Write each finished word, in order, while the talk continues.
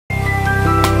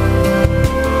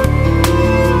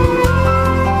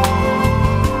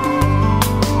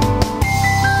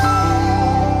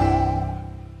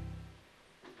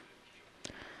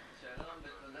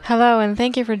Hello, and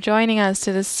thank you for joining us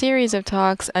to this series of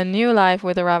talks, A New Life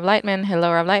with the Rav Lightman.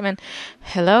 Hello, Rav Lightman.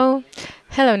 Hello.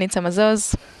 Hello, Nitza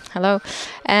Mazos. Hello.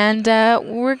 And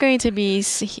we're going to be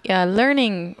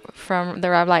learning from the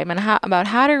Rav Lightman about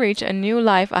how to reach a new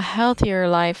life, a healthier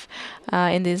life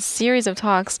in this series of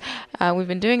talks. We've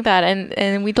been doing that,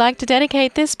 and we'd like to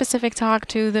dedicate this specific talk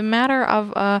to the matter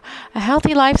of a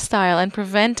healthy lifestyle and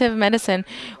preventive medicine.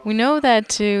 We know that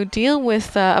to deal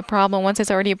with a problem once it's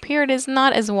already appeared is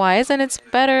not as wise, and it's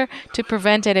better to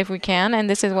prevent it if we can, and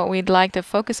this is what we'd like to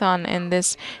focus on in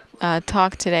this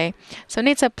talk today. So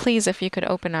Nitza, please, if you could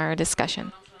open our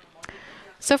discussion.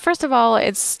 So first of all,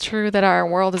 it's true that our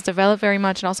world has developed very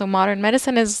much, and also modern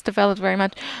medicine has developed very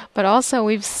much, but also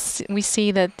we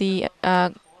see that the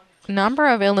number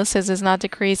of illnesses is not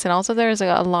decreased, and also there's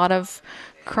a lot of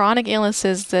chronic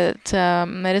illnesses that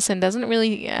medicine doesn't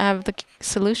really have the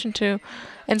solution to.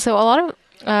 And so a lot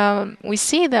of we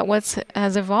see that what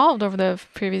has evolved over the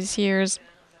previous years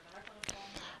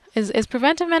is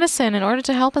preventive medicine in order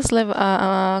to help us live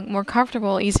a more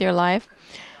comfortable, easier life.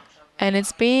 And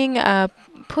it's being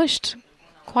pushed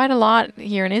quite a lot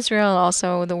here in Israel,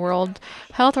 also the World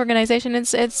Health Organization.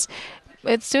 It's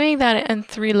doing that in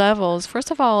three levels. First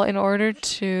of all, in order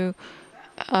to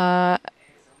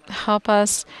help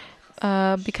us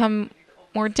become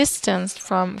more distanced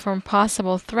from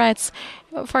possible threats.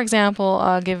 For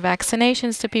example, give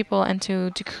vaccinations to people and to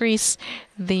decrease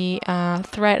the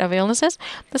threat of illnesses.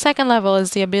 The second level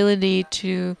is the ability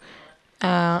to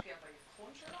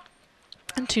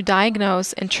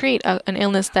diagnose and treat an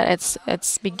illness that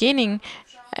it's beginning,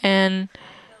 and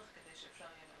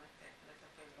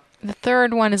the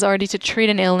third one is already to treat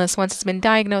an illness once it's been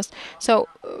diagnosed. So,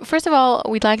 first of all,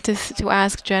 we'd like to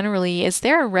ask generally, is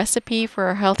there a recipe for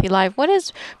a healthy life? What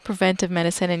is preventive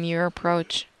medicine in your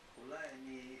approach?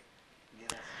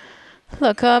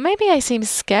 Look, maybe I seem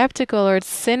skeptical or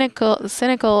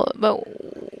cynical,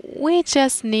 but we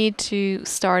just need to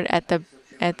start at the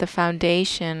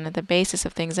foundation, at the basis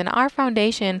of things. And our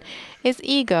foundation is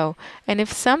ego. And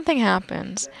if something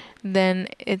happens, then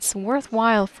it's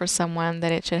worthwhile for someone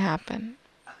that it should happen.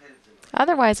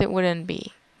 Otherwise, it wouldn't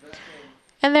be.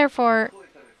 And therefore,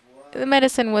 the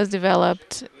medicine was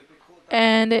developed,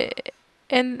 and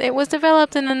it was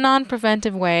developed in a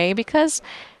non-preventive way because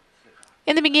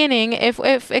in the beginning, if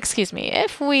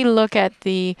we look at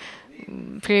the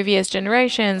previous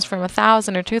generations from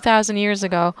 1,000 or 2,000 years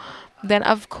ago, then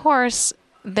of course,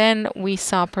 then we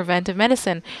saw preventive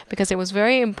medicine because it was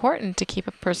very important to keep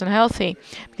a person healthy.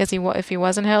 Because if he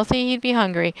wasn't healthy, he'd be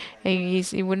hungry.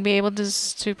 He wouldn't be able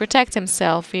to protect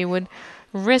himself. He would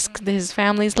risk his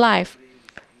family's life.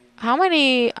 How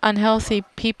many unhealthy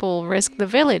people risk the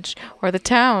village or the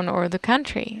town or the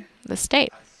country, the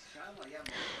state?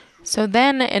 So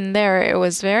then and there, it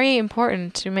was very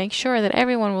important to make sure that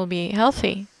everyone will be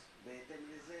healthy.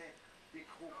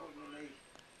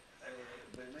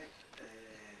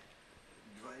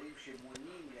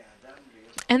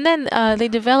 And then they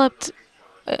developed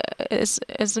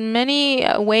as many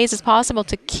ways as possible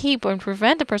to keep and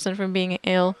prevent a person from being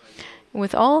ill,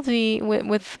 with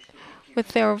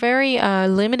their very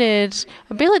limited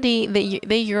ability.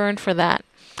 They yearned for that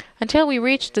until we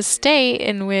reached the state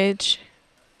in which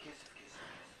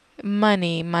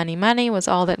money was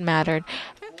all that mattered,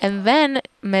 and then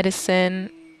medicine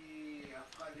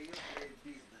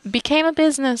became a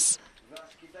business.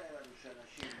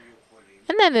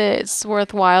 And then it's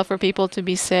worthwhile for people to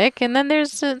be sick. And then there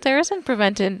isn't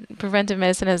preventive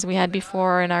medicine as we had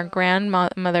before in our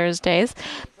grandmother's days.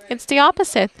 It's the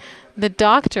opposite. The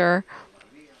doctor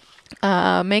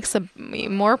makes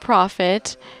more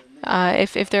profit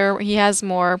if he has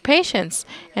more patients,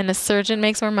 and a surgeon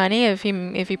makes more money if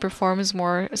he performs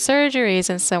more surgeries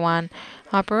and so on,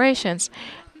 operations.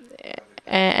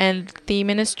 And the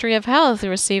Ministry of Health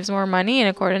receives more money in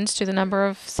accordance to the number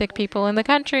of sick people in the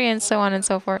country, and so on and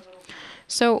so forth.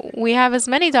 So we have as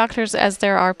many doctors as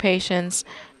there are patients.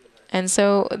 And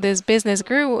so this business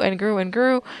grew and grew and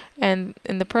grew, and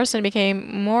the person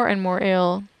became more and more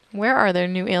ill. Where are their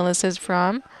new illnesses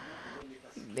from?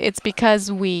 It's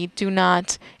because we do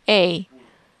not,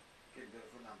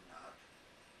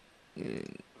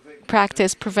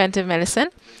 practice preventive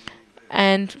medicine,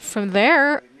 and from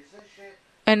there,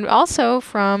 and also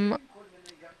from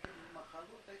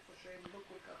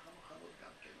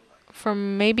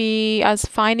maybe us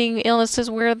finding illnesses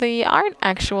where they aren't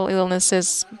actual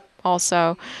illnesses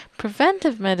also.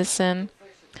 Preventive medicine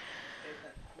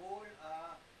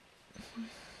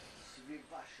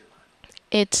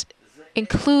it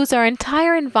includes our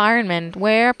entire environment,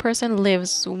 where a person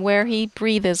lives, where he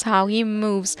breathes, how he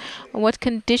moves, what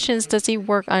conditions does he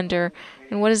work under,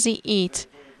 And what does he eat?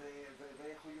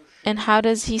 And how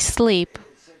does he sleep?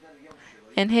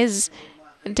 And his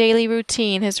daily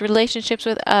routine, his relationships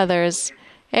with others,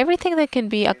 everything that can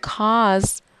be a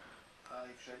cause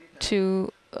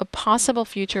to a possible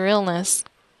future illness.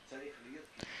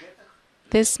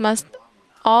 This must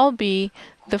all be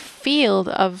the field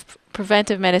of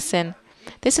preventive medicine.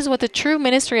 This is what the true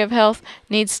Ministry of Health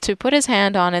needs to put his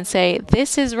hand on and say,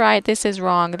 this is right, this is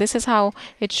wrong, this is how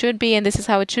it should be, and this is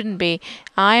how it shouldn't be.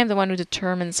 I am the one who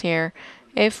determines here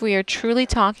if we are truly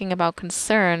talking about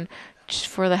concern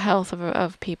for the health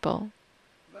of people.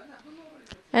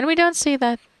 And we don't see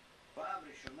that.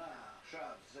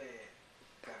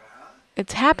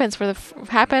 It happened for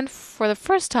the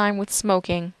first time with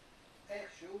smoking.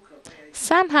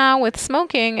 Somehow, with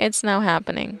smoking, it's now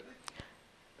happening.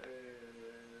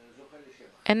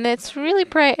 And it's really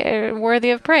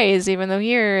worthy of praise, even though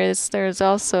there's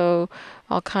also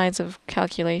all kinds of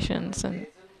calculations and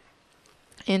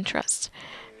interest.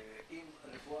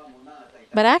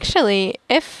 But actually,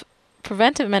 if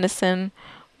preventive medicine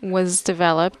was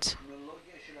developed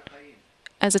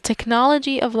as a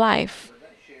technology of life,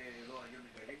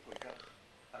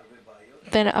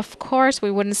 then of course we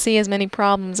wouldn't see as many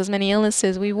problems, as many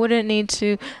illnesses. We wouldn't need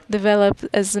to develop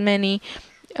as many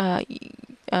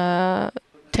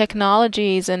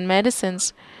technologies and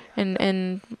medicines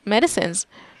and medicines.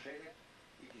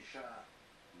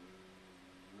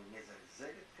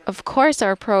 Of course,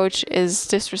 our approach is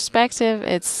disrespectful.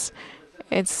 It's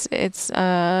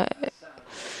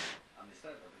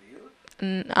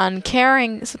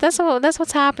uncaring. So that's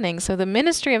what's happening. So the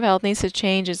Ministry of Health needs to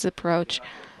change its approach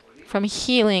from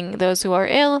healing those who are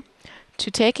ill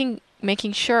to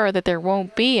making sure that there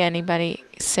won't be anybody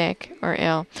sick or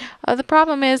ill. The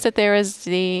problem is that there is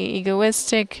the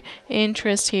egoistic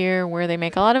interest here where they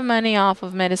make a lot of money off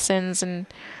of medicines and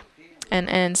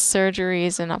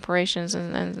surgeries and operations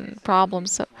and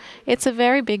problems. So it's a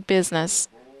very big business.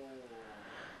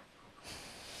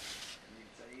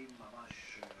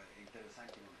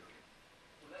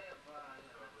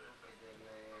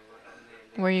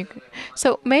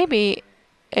 So maybe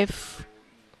if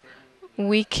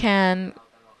we can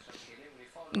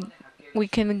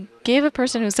give a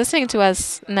person who's listening to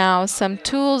us now some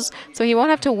tools so he won't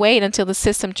have to wait until the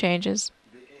system changes.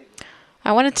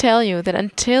 I want to tell you that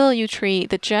until you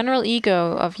treat the general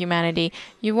ego of humanity,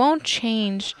 you won't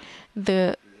change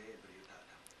the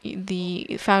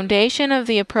foundation of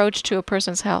the approach to a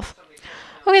person's health.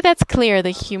 Okay, that's clear. The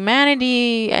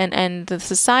humanity and the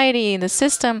society and the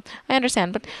system, I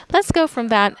understand. But let's go from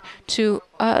that to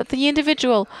the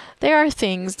individual. There are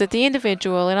things that the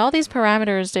individual and all these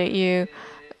parameters that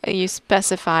you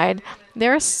specified,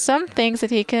 there are some things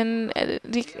that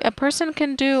a person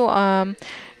can do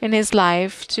in his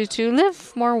life to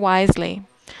live more wisely.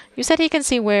 You said he can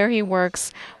see where he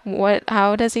works,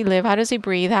 how does he live, how does he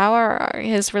breathe, how are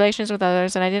his relations with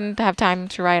others, and I didn't have time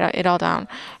to write it all down,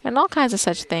 and all kinds of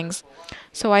such things.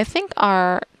 So I think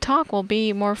our talk will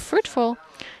be more fruitful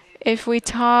if we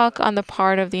talk on the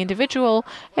part of the individual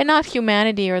and not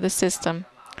humanity or the system.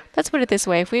 Let's put it this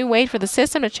way. If we wait for the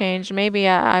system to change, maybe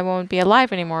I won't be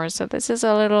alive anymore. So this is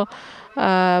a little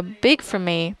big for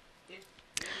me.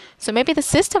 So maybe the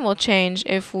system will change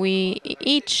if we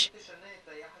each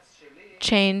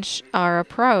change our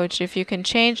approach. If you can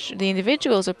change the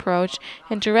individual's approach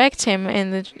and direct him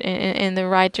in the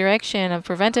right direction of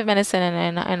preventive medicine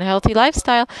and a healthy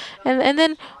lifestyle, and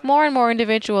then more and more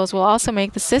individuals will also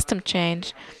make the system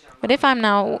change. But if I'm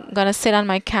now going to sit on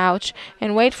my couch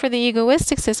and wait for the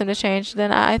egoistic system to change,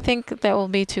 then I think that will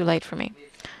be too late for me.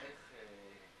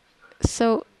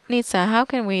 So, Nitsa, how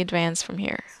can we advance from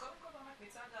here?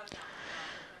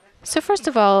 So first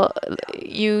of all,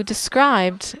 you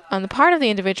described, on the part of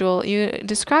the individual, you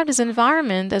described his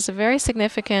environment as a very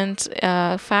significant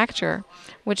factor,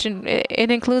 which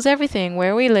it includes everything,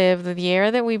 where we live, the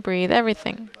air that we breathe,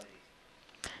 everything.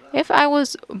 If I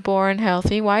was born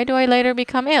healthy, why do I later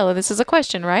become ill? This is a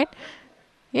question, right?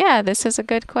 Yeah, this is a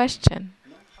good question.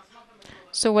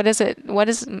 So why does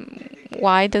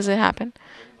it happen?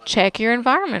 Check your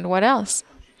environment. What else?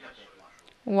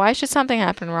 Why should something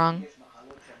happen wrong?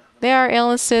 There are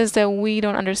illnesses that we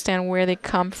don't understand where they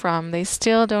come from. They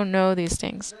still don't know these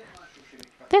things.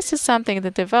 This is something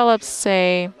that develops,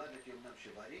 say,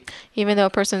 even though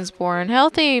a person is born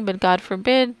healthy, but God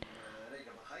forbid,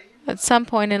 at some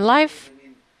point in life,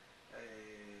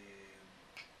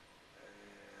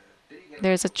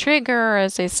 there's a trigger,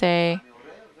 as they say,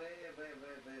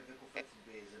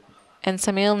 and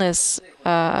some illness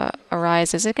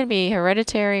arises. It can be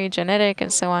hereditary, genetic,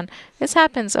 and so on. This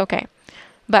happens, okay.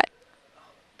 But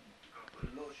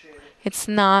it's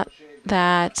not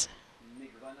that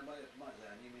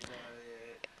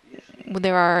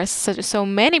there are so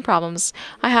many problems.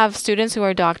 I have students who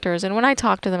are doctors, and when I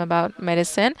talk to them about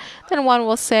medicine, then one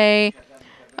will say,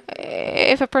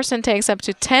 if a person takes up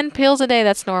to 10 pills a day,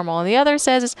 that's normal. And the other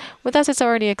says, with us, it's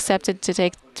already accepted to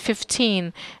take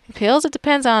 15 pills. It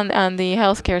depends on the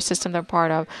healthcare system they're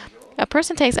part of. A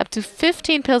person takes up to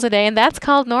 15 pills a day, and that's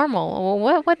called normal.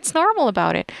 Well, what's normal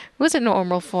about it? Who's it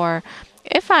normal for?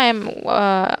 If I'm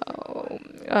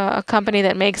a company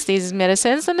that makes these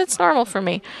medicines, then it's normal for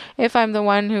me. If I'm the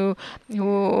one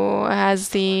who has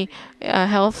the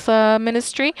health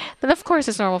ministry, then of course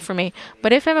it's normal for me.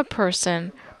 But if I'm a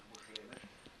person,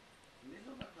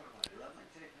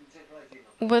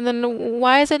 well, then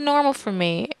why is it normal for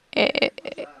me?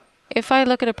 If I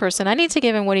look at a person, I need to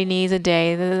give him what he needs a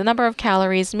day, the number of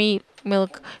calories, meat,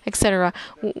 milk, etc.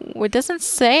 It doesn't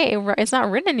say, it's not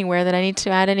written anywhere that I need to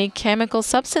add any chemical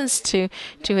substance to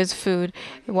his food.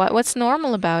 What's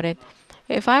normal about it?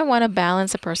 If I want to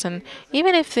balance a person,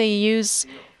 even if they use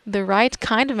the right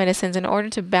kind of medicines in order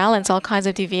to balance all kinds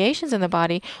of deviations in the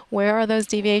body, where are those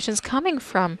deviations coming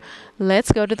from?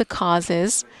 Let's go to the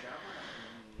causes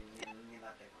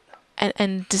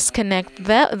and disconnect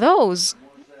those.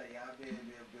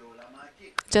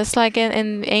 Just like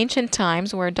in ancient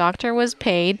times where a doctor was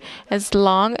paid as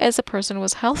long as a person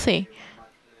was healthy.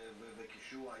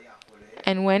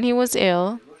 And when he was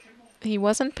ill, he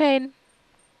wasn't paid.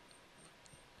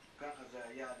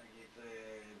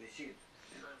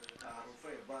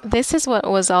 This is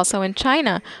what was also in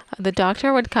China. The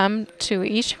doctor would come to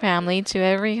each family, to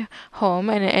every home,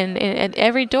 and at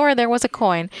every door there was a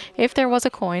coin. If there was a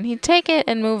coin, he'd take it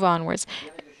and move onwards.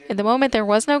 At the moment there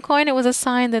was no coin, it was a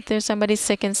sign that there's somebody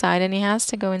sick inside and he has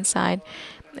to go inside.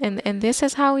 And this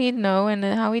is how he'd know and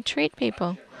how he'd treat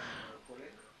people.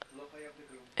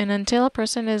 And until a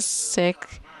person is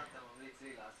sick,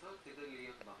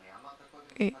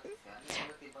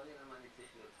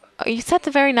 you said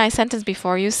the very nice sentence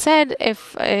before. You said,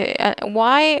 if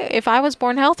I was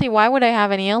born healthy, why would I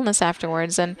have any illness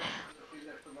afterwards? And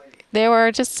there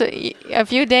were just a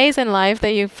few days in life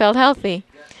that you felt healthy.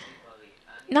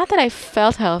 Not that I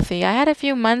felt healthy. I had a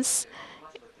few months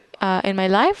in my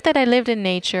life that I lived in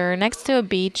nature, next to a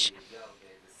beach.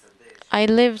 I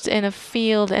lived in a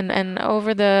field, and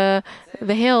over the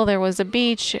hill there was a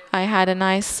beach. I had a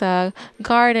nice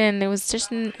garden. It was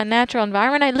just a natural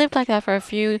environment. I lived like that for a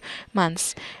few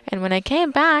months. And when I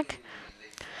came back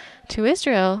to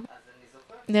Israel,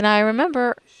 then I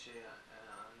remember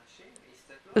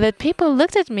that people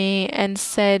looked at me and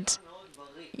said,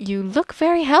 "You look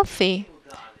very healthy."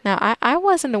 Now, I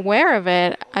wasn't aware of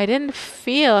it. I didn't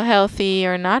feel healthy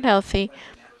or not healthy.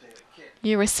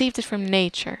 You received it from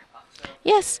nature.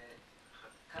 Yes.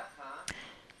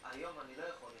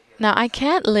 Now, I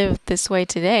can't live this way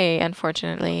today,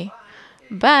 unfortunately.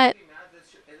 But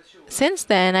since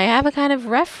then, I have a kind of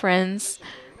reference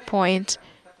point.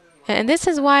 And this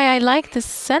is why I like this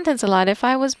sentence a lot. If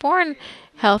I was born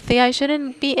healthy, I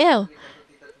shouldn't be ill.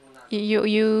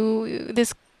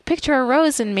 This picture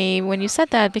arose in me when you said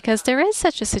that, because there is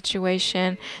such a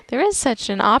situation, there is such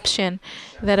an option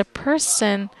that a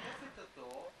person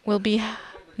will be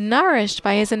nourished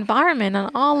by his environment on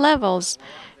all levels,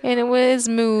 and with his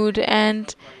mood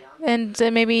and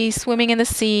maybe swimming in the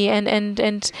sea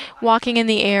and walking in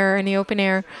the air, in the open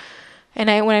air.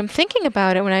 And when I'm thinking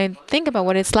about it, when I think about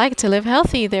what it's like to live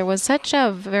healthy, there was such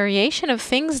a variation of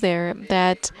things there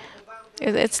that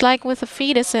it's like with a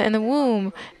fetus in the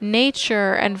womb,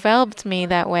 nature enveloped me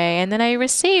that way. And then I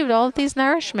received all of these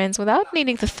nourishments without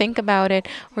needing to think about it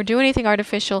or do anything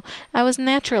artificial. I was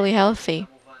naturally healthy.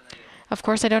 Of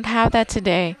course, I don't have that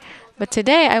today. But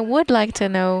today, I would like to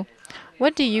know,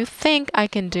 what do you think I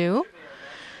can do?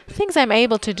 Things I'm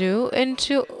able to do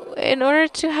in order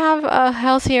to have a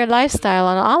healthier lifestyle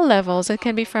on all levels. It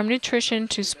can be from nutrition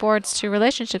to sports to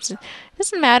relationships. It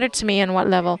doesn't matter to me on what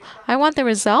level. I want the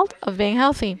result of being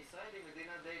healthy.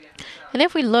 And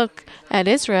if we look at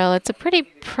Israel, it's a pretty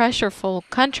pressureful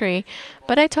country.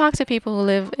 But I talk to people who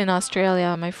live in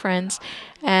Australia, my friends,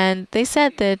 and they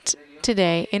said that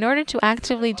today, in order to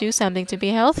actively do something to be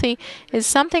healthy, is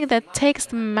something that takes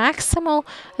the maximal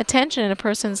attention in a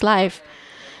person's life.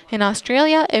 In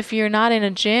Australia, if you're not in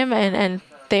a gym and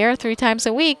there 3 times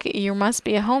a week, you must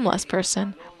be a homeless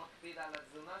person.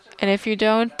 And if you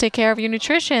don't take care of your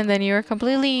nutrition, then you're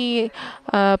completely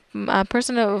a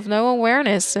person of no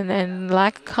awareness and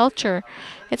lack culture.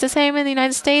 It's the same in the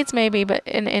United States, maybe, but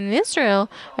in Israel,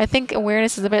 I think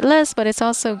awareness is a bit less, but it's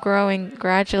also growing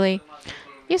gradually.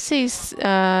 You see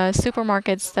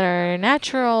supermarkets that are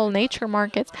natural, nature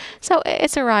markets, so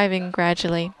it's arriving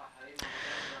gradually.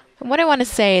 What I want to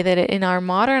say that in our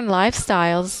modern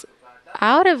lifestyles,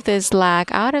 out of this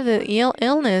lack, out of the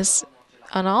illness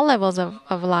on all levels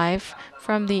of life,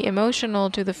 from the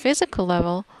emotional to the physical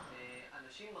level,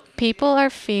 people are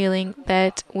feeling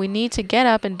that we need to get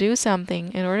up and do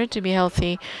something in order to be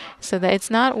healthy, so that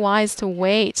it's not wise to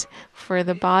wait for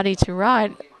the body to rot.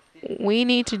 We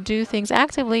need to do things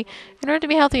actively in order to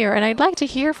be healthier. And I'd like to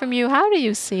hear from you. How do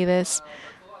you see this?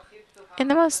 In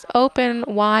the most open,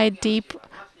 wide, deep,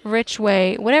 rich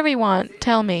way, whatever you want,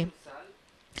 tell me.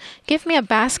 Give me a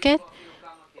basket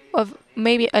of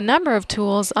maybe a number of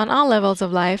tools on all levels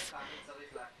of life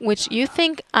which you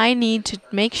think I need to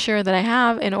make sure that I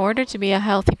have in order to be a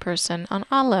healthy person on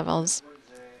all levels.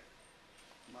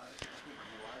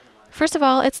 First of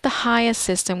all, it's the highest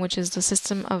system, which is the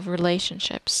system of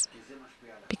relationships,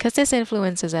 because this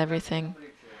influences everything.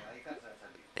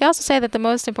 They also say that the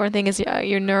most important thing is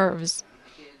your nerves.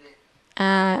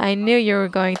 I knew you were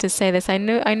going to say this. I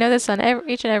know this on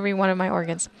each and every one of my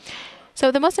organs.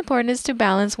 So the most important is to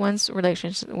balance one's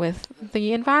relationship with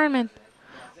the environment.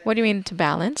 What do you mean to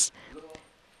balance?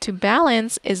 To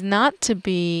balance is not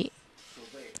to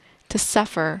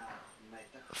suffer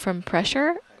from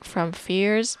pressure, from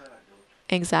fears,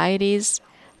 anxieties,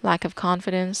 lack of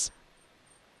confidence,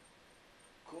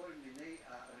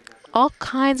 all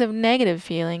kinds of negative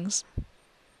feelings.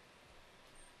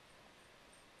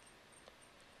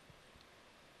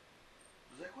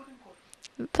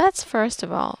 That's first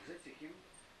of all.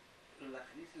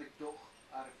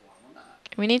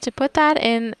 We need to put that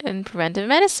in preventive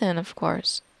medicine, of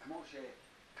course.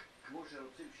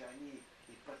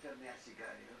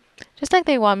 Just like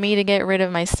they want me to get rid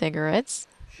of my cigarettes,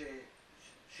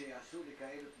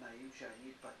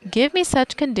 give me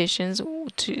such conditions so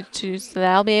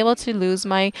that I'll be able to lose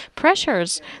my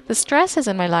pressures, the stresses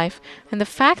in my life, and the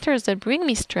factors that bring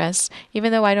me stress,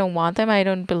 even though I don't want them, I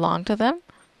don't belong to them.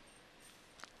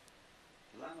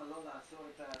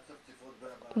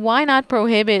 Why not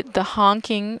prohibit the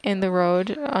honking on the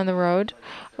road?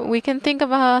 We can think of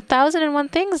 1,001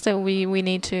 things that we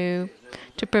need to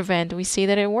prevent. We see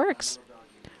that it works.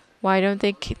 Why don't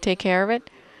they take care of it?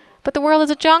 But the world is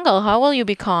a jungle. How will you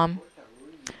be calm?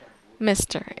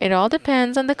 Mister, it all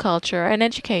depends on the culture and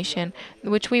education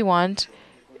which we want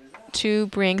to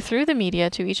bring through the media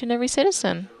to each and every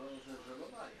citizen.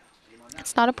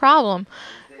 It's not a problem.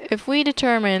 If we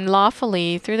determine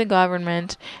lawfully through the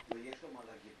government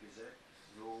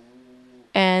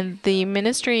and the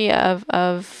Ministry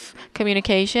of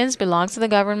Communications belongs to the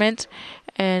government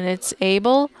and it's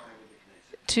able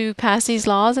to pass these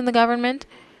laws in the government,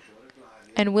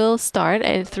 and will start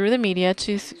through the media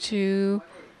to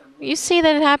you see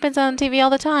that it happens on TV all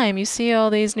the time. You see all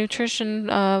these nutrition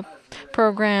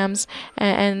programs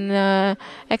and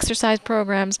exercise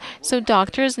programs. So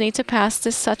doctors need to pass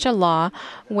such a law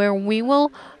where we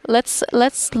will let's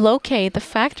locate the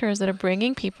factors that are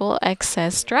bringing people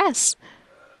excess stress.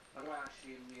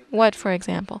 What, for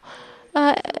example?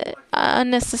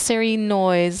 Unnecessary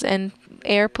noise and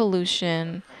air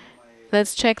pollution.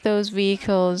 Let's check those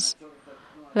vehicles.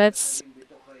 Let's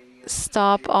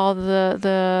stop all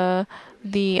the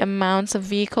amounts of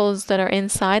vehicles that are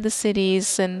inside the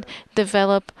cities and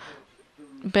develop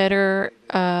better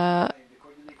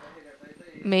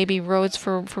maybe roads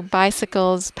for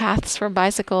bicycles, paths for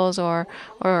bicycles, or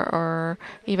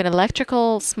even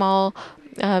electrical small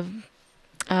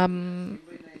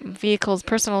vehicles,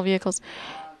 personal vehicles.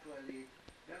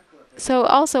 So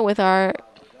also with our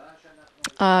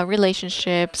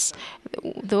relationships,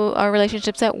 our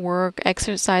relationships at work,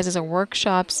 exercises or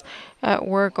workshops at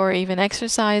work, or even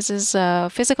exercises,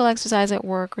 physical exercise at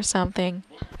work or something.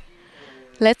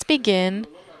 Let's begin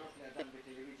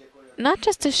not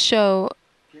just to show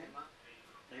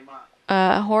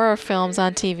horror films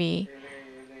on TV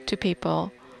to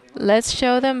people. Let's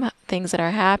show them things that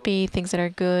are happy, things that are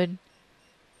good.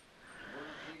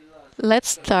 Let's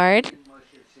start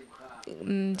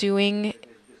doing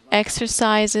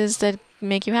exercises that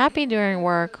make you happy during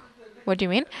work. What do you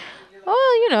mean?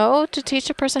 Oh, to teach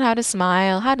a person how to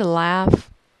smile, how to laugh.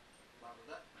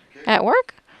 At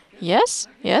work? Yes,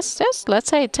 yes, yes. Let's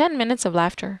say 10 minutes of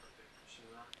laughter.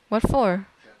 What for?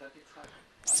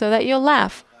 So that you'll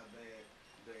laugh.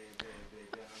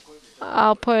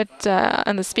 I'll put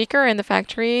on the speaker in the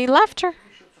factory laughter.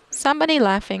 Somebody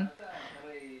laughing.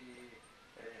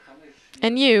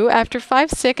 And you, after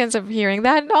 5 seconds of hearing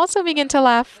that, also begin to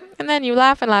laugh. And then you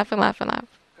laugh and laugh and laugh and laugh.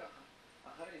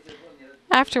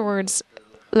 Afterwards,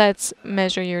 let's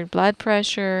measure your blood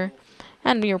pressure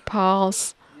and your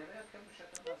pulse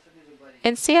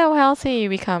and see how healthy you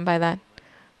become by that.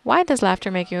 Why does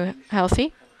laughter make you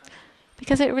healthy?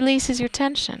 Because it releases your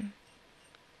tension.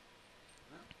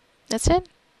 That's it.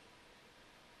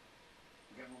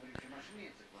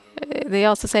 They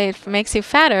also say it makes you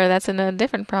fatter. That's a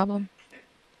different problem.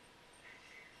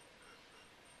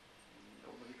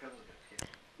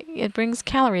 It brings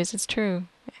calories, it's true.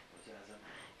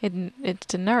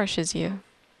 It nourishes you.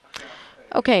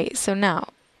 Okay, so now,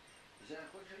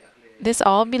 this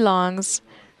all belongs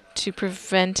to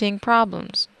preventing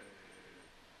problems.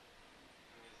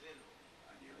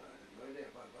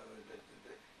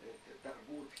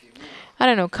 I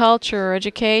don't know, culture or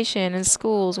education in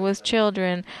schools with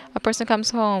children. A person comes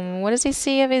home. What does he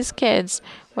see of his kids?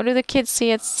 What do the kids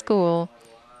see at school?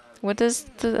 What does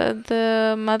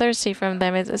the mother see from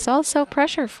them? It's all so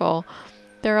pressureful.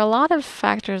 There are a lot of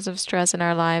factors of stress in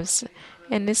our lives,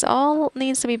 and this all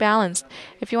needs to be balanced.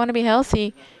 If you want to be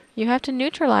healthy, you have to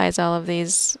neutralize all of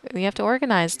these. You have to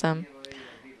organize them.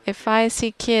 If I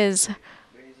see kids,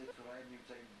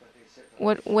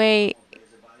 what way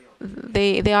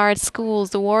they are at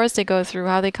schools, the wars they go through,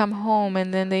 how they come home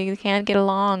and then they can't get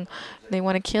along, they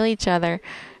want to kill each other.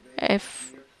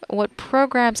 If what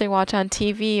programs they watch on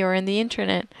TV or in the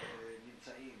internet,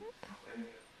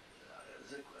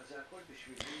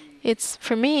 it's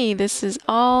for me. This is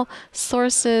all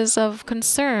sources of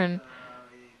concern.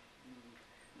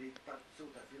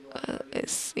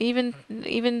 They even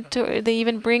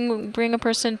bring a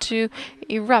person to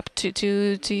erupt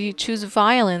to choose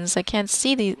violence. I can't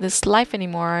see this life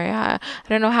anymore. I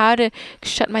don't know how to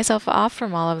shut myself off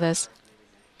from all of this.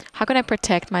 How can I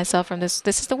protect myself from this?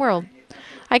 This is the world.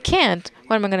 I can't.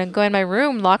 What am I going to go in my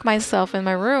room, lock myself in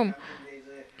my room?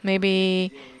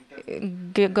 Maybe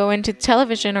go into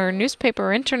television or newspaper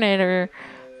or internet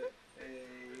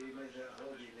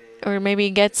or maybe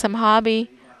get some hobby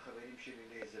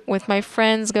with my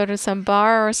friends, go to some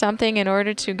bar or something in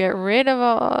order to get rid of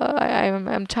all.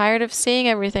 I'm tired of seeing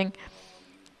everything.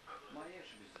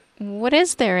 What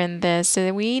is there in this?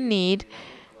 We need,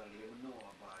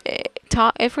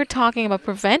 if we're talking about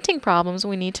preventing problems,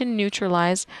 we need to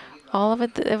neutralize all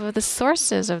of the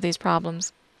sources of these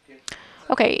problems.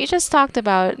 Okay, you just talked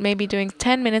about maybe doing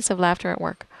 10 minutes of laughter at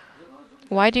work.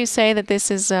 Why do you say that this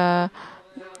is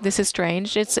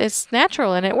strange? It's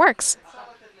natural and it works.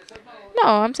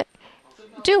 No, I'm saying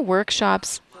do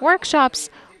workshops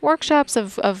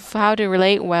of how to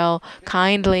relate well,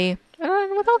 kindly,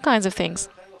 with all kinds of things.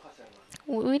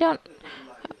 We don't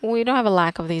we don't have a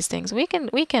lack of these things. We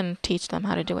can teach them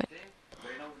how to do it.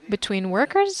 Between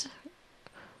workers,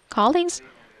 colleagues,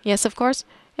 yes, of course.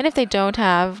 And if they don't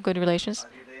have good relations,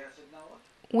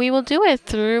 we will do it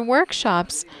through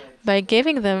workshops by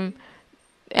giving them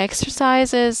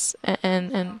exercises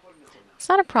and it's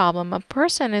not a problem. A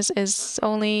person is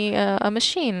only a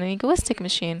machine, an egoistic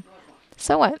machine.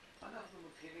 So what?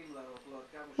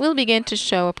 We'll begin to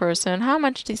show a person how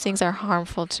much these things are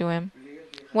harmful to him.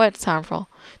 What's harmful?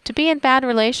 To be in bad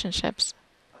relationships.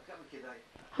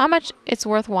 How much it's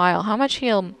worthwhile. How much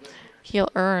he'll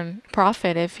earn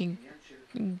profit if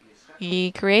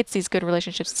he creates these good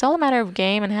relationships. It's all a matter of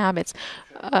game and habits.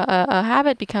 A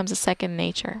habit becomes a second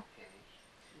nature.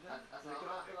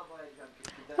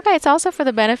 Okay, it's also for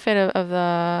the benefit of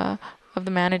the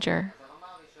manager.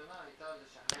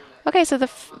 Okay, so the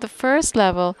first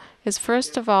level is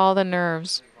first of all the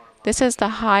nerves. This is the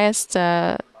highest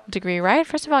degree, right?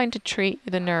 First of all, you need to treat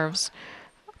the nerves.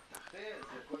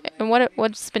 And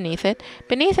what's beneath it?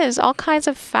 Beneath it is all kinds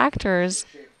of factors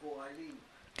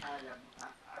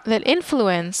that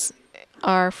influence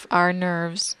our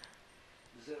nerves,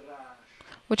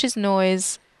 which is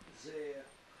noise.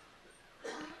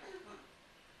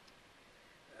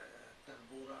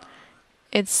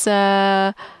 It's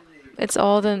all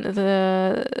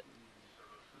the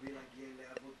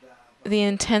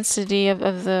intensity of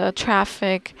the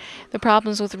traffic, the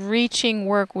problems with reaching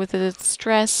work, with the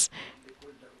stress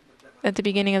at the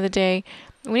beginning of the day.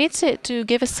 We need to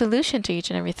give a solution to each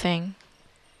and everything.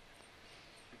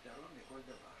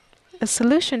 A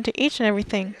solution to each and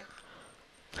everything.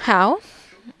 How?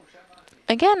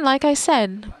 Again, like I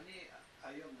said,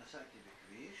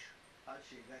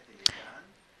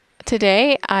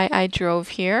 today I drove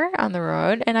here on the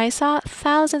road and I saw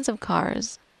thousands of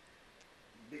cars.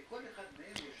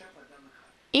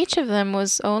 Each of them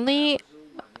had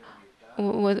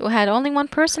only one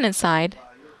person inside.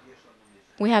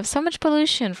 We have so much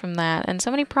pollution from that and so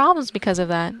many problems because of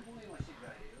that.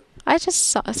 I just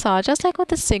saw just like with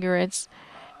the cigarettes,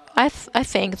 I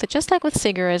think that just like with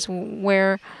cigarettes,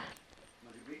 where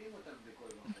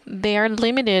they are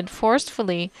limited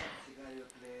forcefully,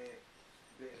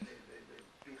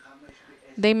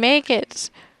 they make it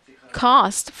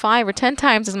cost 5 or 10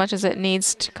 times as much as it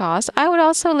needs to cost, I would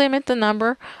also limit the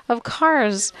number of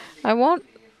cars. I won't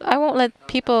I won't let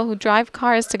people who drive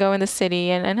cars to go in the city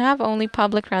and have only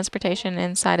public transportation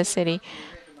inside a city.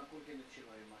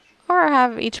 Or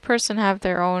have each person have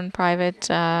their own private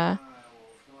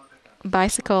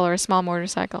bicycle or a small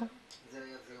motorcycle.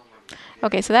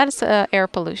 Okay, so that is air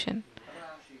pollution.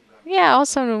 Yeah,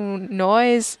 also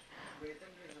noise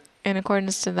in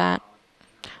accordance to that.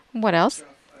 What else?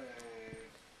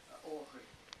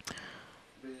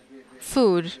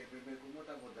 Food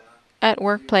at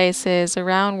workplaces,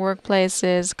 around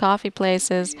workplaces, coffee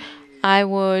places. I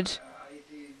would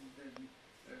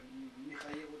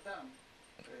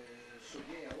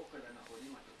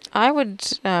I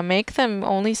would make them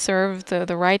only serve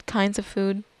the right kinds of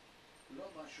food.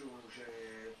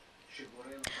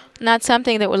 Not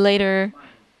something that would later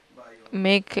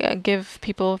make give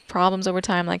people problems over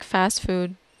time, like fast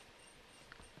food.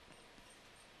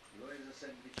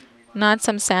 Not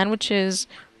some sandwiches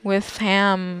with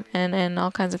ham and all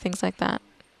kinds of things like that.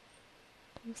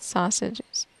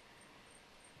 Sausages.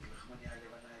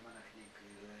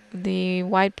 The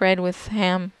white bread with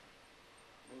ham.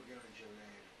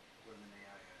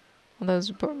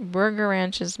 Those burger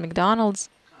ranches, McDonald's.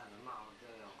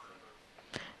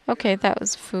 Okay, that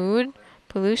was food,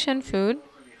 pollution, food,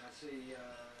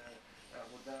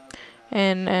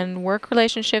 and work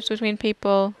relationships between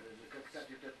people.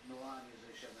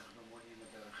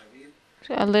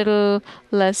 A little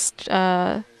less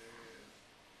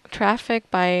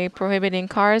traffic by prohibiting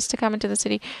cars to come into the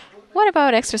city. What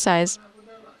about exercise?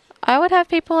 I would have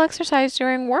people exercise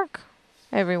during work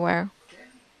everywhere.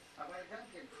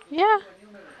 Yeah.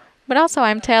 But also,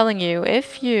 I'm telling you,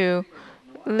 if you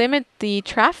limit the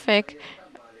traffic,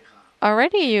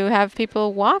 already you have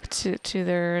people walk to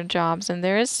their jobs, and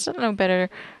there is no better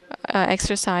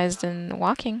exercise than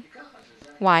walking.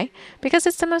 Why? Because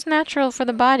it's the most natural for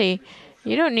the body.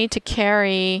 You don't need to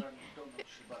carry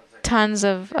tons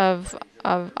of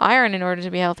iron in order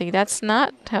to be healthy. That's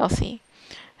not healthy.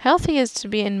 Healthy is to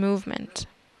be in movement.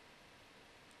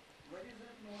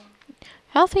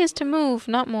 Healthy is to move,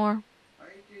 not more.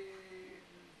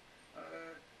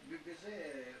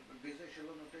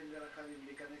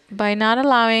 By not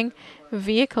allowing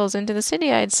vehicles into the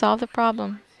city, I'd solve the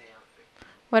problem.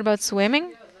 What about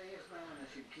swimming?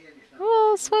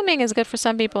 Well, swimming is good for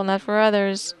some people, not for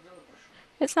others.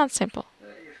 It's not simple.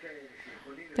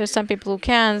 There's some people who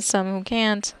can, some who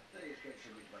can't,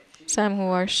 some who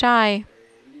are shy.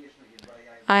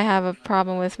 I have a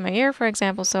problem with my ear, for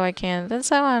example, so I can't, and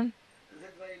so on.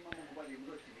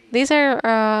 These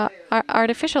are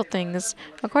artificial things.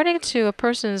 According to a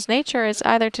person's nature, it's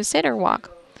either to sit or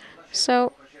walk.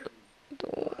 So,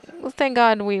 thank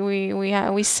God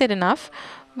we sit enough.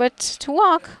 But to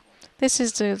walk, this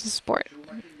is the sport,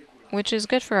 which is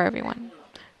good for everyone.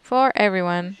 For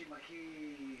everyone.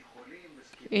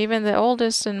 Even the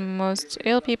oldest and most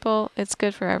ill people, it's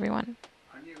good for everyone.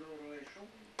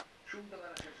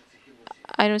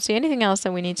 I don't see anything else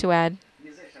that we need to add.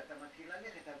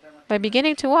 By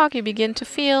beginning to walk, you begin to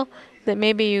feel that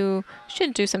maybe you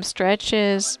should do some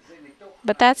stretches,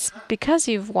 but that's because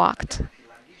you've walked.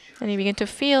 And you begin to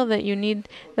feel that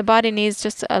the body needs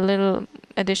just a little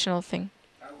additional thing.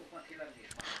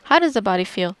 How does the body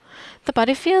feel? The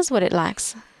body feels what it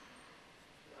lacks.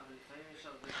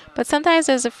 But sometimes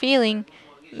there's a feeling,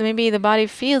 maybe the body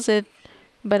feels it,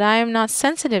 but I am not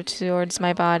sensitive towards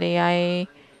my body.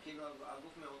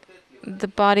 The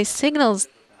body signals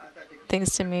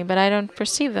things to me, but I don't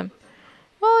perceive them.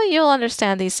 Well, you'll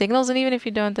understand these signals, and even if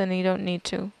you don't, then you don't need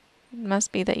to. It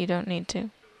must be that you don't need to.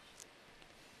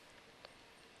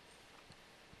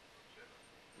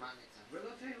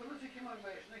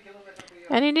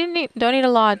 And you don't need a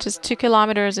lot, just 2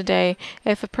 kilometers a day.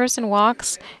 If a person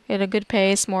walks at a good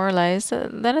pace, more or less,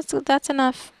 then that's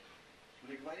enough.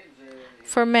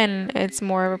 For men, it's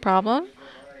more of a problem.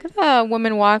 A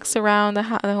woman walks around the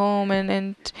home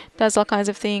and does all kinds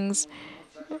of things.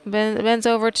 Bends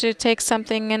over to take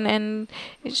something, and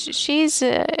she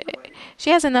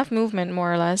has enough movement,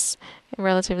 more or less,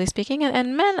 relatively speaking.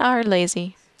 And men are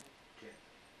lazy.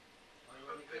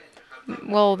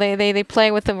 Well, they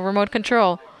play with the remote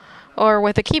control or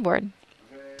with the keyboard.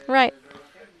 Right.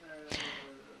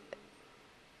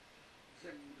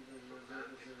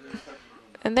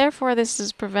 And therefore, this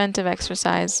is preventive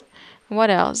exercise. What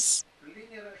else?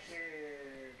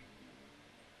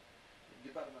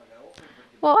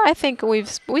 Well, I think we've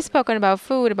spoken about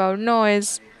food, about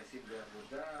noise,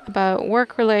 about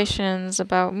work relations,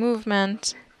 about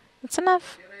movement. It's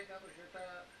enough.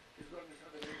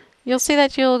 You'll see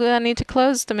that you'll need to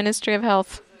close the Ministry of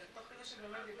Health.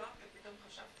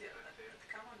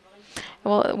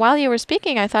 Well, while you were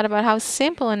speaking, I thought about how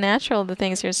simple and natural the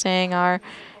things you're saying are,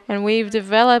 and we've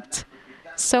developed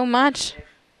so much.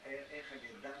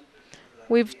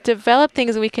 We've developed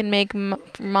things we can make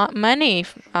money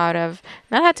out of,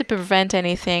 not how to prevent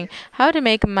anything, how to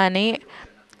make money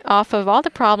off of all the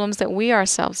problems that we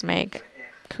ourselves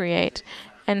create,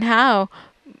 and how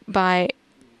by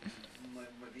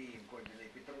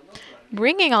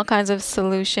bringing all kinds of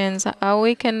solutions, how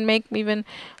we can make even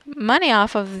money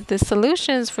off of the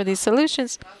solutions for these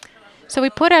solutions. So we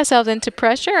put ourselves into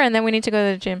pressure, and then we need to go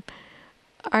to the gym.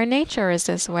 Our nature is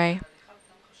this way.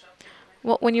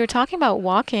 Well, when you were talking about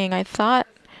walking, I thought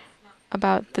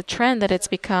about the trend that it's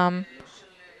become.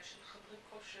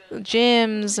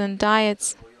 Gyms and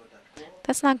diets.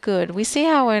 That's not good. We see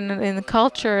how in the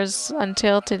cultures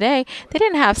until today, they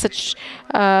didn't have such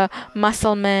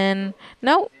muscle men.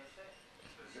 No,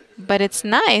 but it's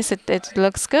nice. It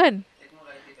looks good.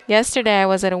 Yesterday I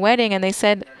was at a wedding and they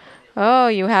said, "Oh,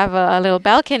 you have a little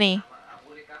balcony."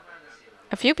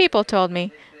 A few people told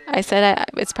me. I said,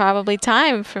 "It's probably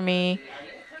time for me."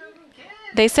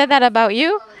 They said that about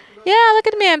you? Yeah, look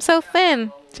at me. I'm so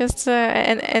thin. Just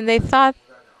and they thought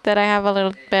that I have a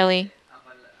little belly.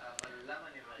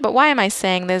 But why am I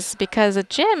saying this? Because a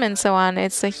gym and so on,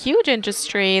 it's a huge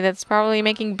industry that's probably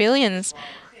making billions,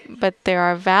 but there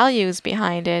are values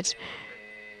behind it.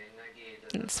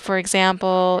 For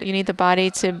example, you need the body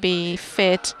to be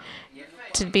fit,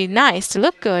 to be nice, to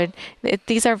look good.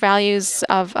 These are values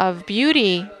of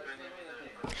beauty.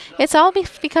 It's all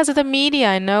because of the media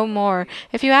and no more.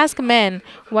 If you ask men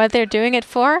what they're doing it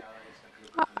for,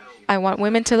 I want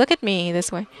women to look at me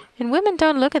this way. And women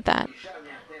don't look at that.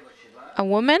 A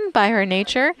woman, by her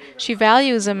nature, she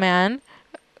values a man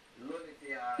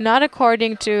not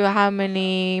according to how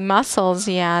many muscles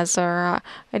he has or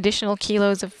additional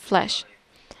kilos of flesh.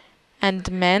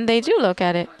 And men, they do look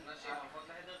at it.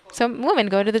 So women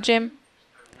go to the gym.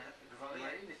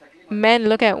 Men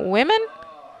look at women?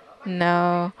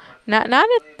 No, not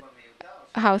at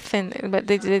how thin, but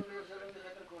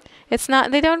it's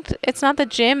not. They don't. It's not the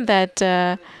gym that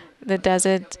does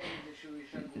it.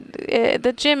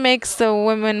 The gym makes the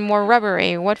women more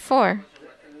rubbery. What for?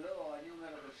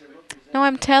 No,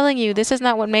 I'm telling you, this is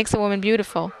not what makes a woman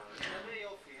beautiful.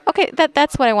 Okay,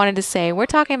 that's what I wanted to say. We're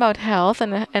talking about health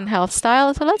and health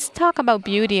style, so let's talk about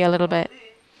beauty a little bit.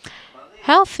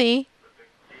 Healthy.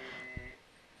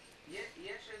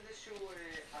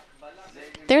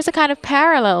 There's a kind of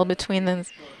parallel between them.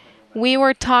 We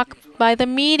were taught by the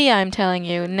media, I'm telling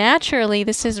you. Naturally,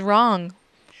 this is wrong.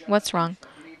 What's wrong?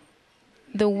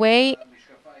 The way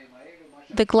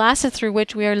the glasses through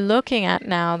which we are looking at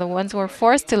now, the ones we're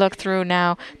forced to look through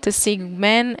now, to see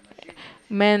men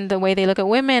the way they look at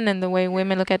women, and the way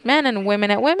women look at men, and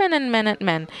women at women, and men at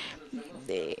men.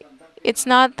 It's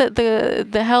not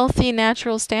the healthy,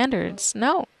 natural standards.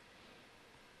 No.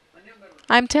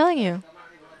 I'm telling you.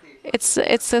 It's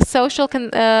a social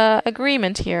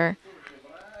agreement here.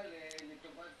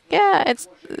 Yeah, it's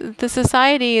the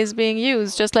society is being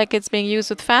used just like it's being used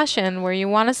with fashion, where you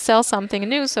want to sell something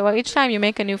new, so each time you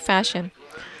make a new fashion.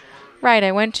 Right,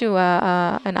 I went to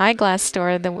an eyeglass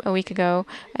store a week ago,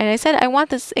 and I said I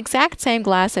want this exact same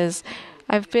glasses.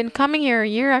 I've been coming here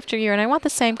year after year, and I want the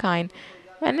same kind.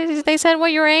 And they said, "Well,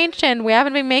 you're ancient. We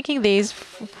haven't been making these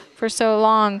for so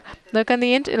long. Look in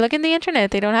the internet.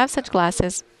 They don't have such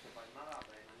glasses."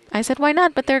 I said, "Why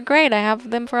not? But they're great. I have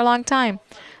them for a long time."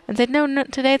 And they said, no,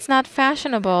 today it's not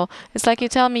fashionable. It's like you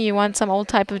tell me you want some old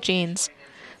type of jeans.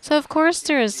 So of course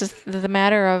there is the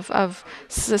matter of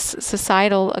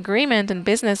societal agreement and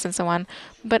business and so on.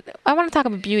 But I want to talk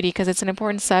about beauty because it's an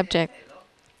important subject.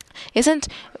 Isn't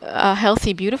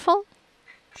healthy beautiful?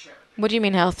 What do you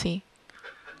mean healthy?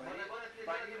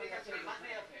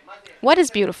 What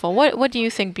is beautiful? What do you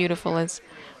think beautiful is?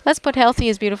 Let's put healthy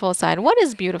as beautiful aside. What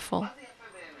is beautiful?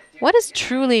 What is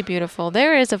truly beautiful?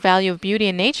 There is a value of beauty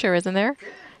in nature, isn't there?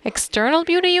 External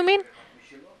beauty, you mean?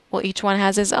 Well, each one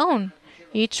has his own.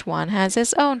 Each one has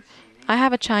his own. I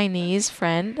have a Chinese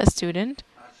friend, a student.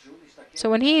 So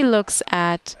when he looks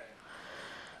at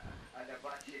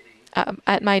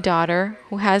my daughter,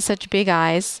 who has such big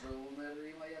eyes,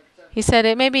 he said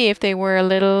it maybe if they were a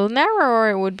little narrower,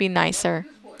 it would be nicer.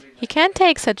 He can't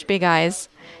take such big eyes.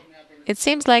 It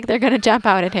seems like they're going to jump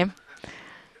out at him.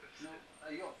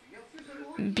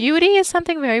 Beauty is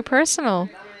something very personal.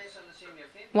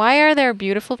 Why are there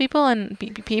beautiful people and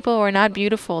people who are not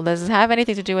beautiful? Does it have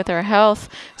anything to do with their health,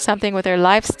 something with their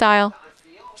lifestyle?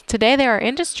 Today there are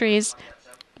industries.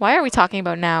 Why are we talking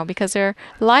about now? Because they're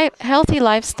healthy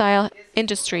lifestyle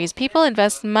industries. People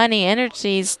invest money,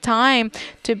 energies, time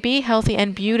to be healthy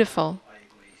and beautiful.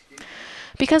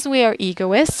 Because we are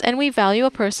egoists and we value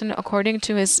a person according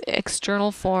to his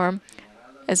external form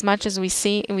as much as we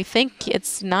think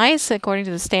it's nice according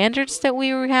to the standards that we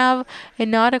have,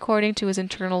 and not according to his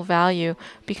internal value,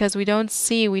 because we don't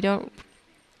see the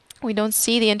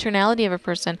internality of a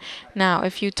person. Now,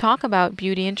 if you talk about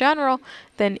beauty in general,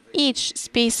 then each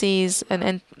species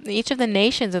and each of the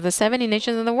nations of the 70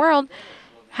 nations of the world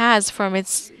has, from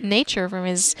its nature, from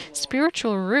his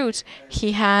spiritual root,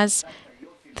 he has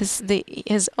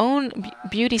his own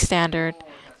beauty standard.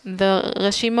 The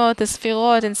reshimot, the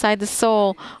sfirot inside the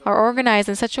soul are organized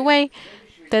in such a way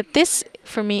that this,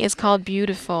 for me, is called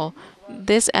beautiful.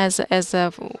 This, as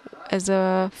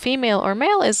a female or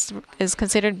male, is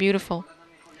considered beautiful.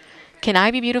 Can I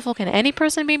be beautiful? Can any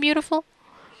person be beautiful?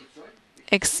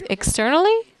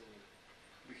 Externally,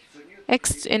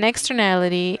 in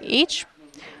externality, each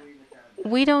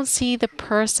we don't see the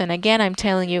person. Again, I'm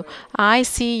telling you, I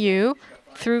see you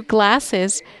through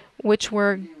glasses which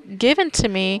were given to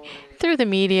me through the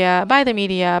media, by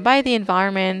the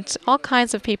environment, all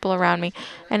kinds of people around me.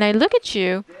 And I look at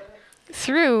you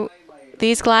through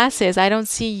these glasses. I don't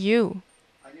see you.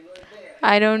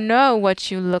 I don't know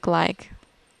what you look like.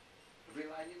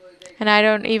 And I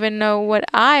don't even know what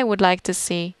I would like to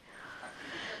see.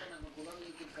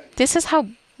 This is how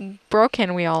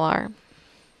broken we all are.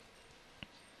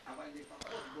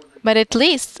 But at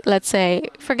least, let's say,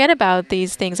 forget about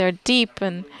these things. They're deep,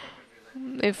 and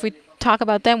if we talk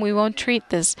about them, we won't treat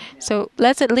this. So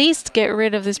let's at least get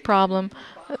rid of this problem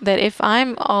that if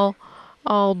I'm all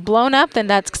blown up, then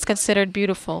that's considered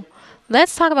beautiful.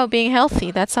 Let's talk about being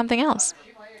healthy. That's something else.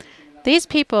 These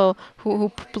people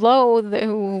who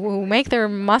make their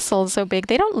muscles so big,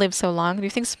 they don't live so long. Do you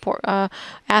think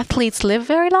athletes live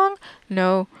very long?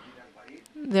 No.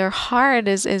 Their heart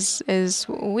is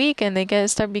weak, and they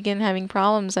begin having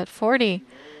problems at 40.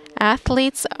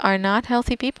 Athletes are not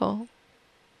healthy people.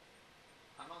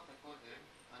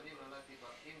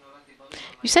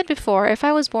 You said before, if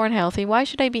I was born healthy, why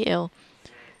should I be ill?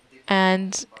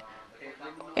 And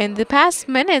in the past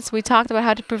minutes, we talked about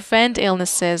how to prevent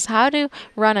illnesses, how to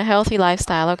run a healthy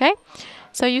lifestyle, okay?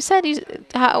 So you said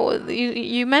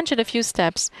you mentioned a few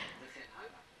steps.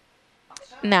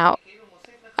 Now,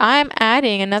 I'm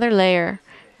adding another layer,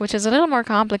 which is a little more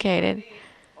complicated.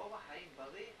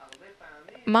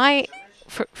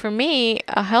 For me,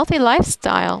 a healthy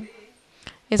lifestyle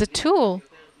is a tool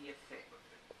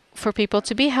for people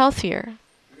to be healthier,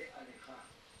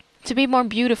 to be more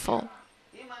beautiful.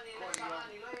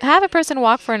 Have a person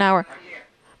walk for an hour.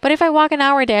 But if I walk an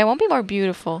hour a day, I won't be more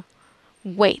beautiful.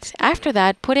 Wait. After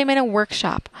that, put him in a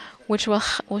workshop, which will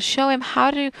show him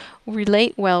how to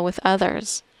relate well with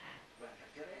others.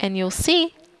 And you'll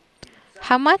see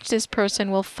how much this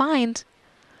person will find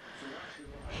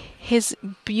his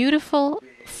beautiful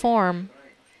form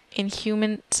in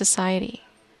human society.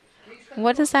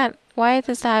 Why does that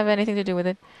have anything to do with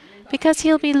it? Because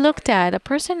he'll be looked at. A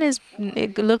person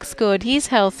looks good. He's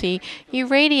healthy. He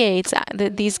radiates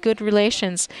these good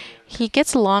relations. He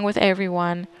gets along with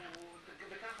everyone.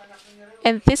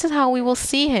 And this is how we will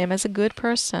see him as a good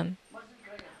person.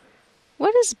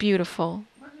 What is beautiful?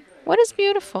 What is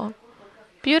beautiful?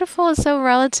 Beautiful is so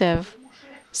relative.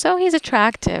 So he's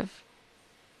attractive.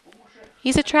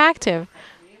 He's attractive.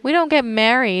 We don't get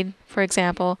married, for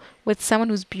example, with someone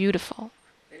who's beautiful.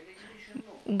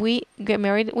 We get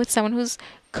married with someone who's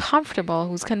comfortable,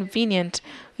 who's convenient.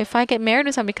 If I get married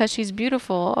with someone because she's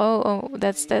beautiful,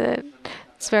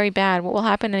 it's very bad. What will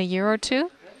happen in a year or two?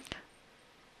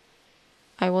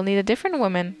 I will need a different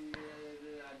woman.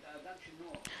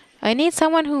 I need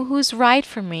someone who's right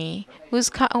for me, it's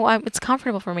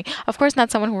comfortable for me. Of course, not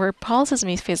someone who repulses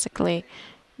me physically.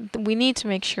 We need to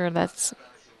make sure that's.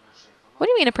 What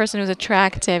do you mean a person who's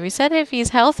attractive? You said if he's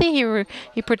healthy,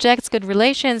 he projects good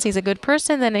relations, he's a good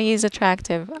person, then he's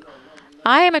attractive.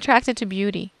 I am attracted to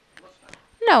beauty.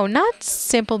 No, not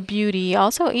simple beauty.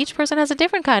 Also, each person has a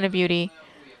different kind of beauty.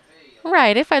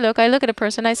 Right, if I look at a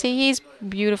person, I see he's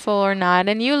beautiful or not,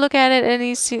 and you look at it and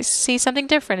you see something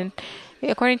different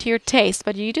according to your taste,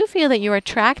 but you do feel that you're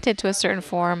attracted to a certain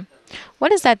form. What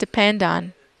does that depend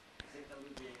on?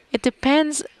 It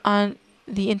depends on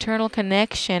the internal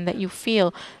connection that you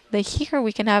feel. That here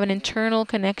we can have an internal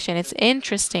connection. It's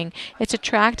interesting. It's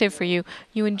attractive for you.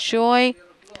 You enjoy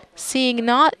seeing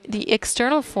not the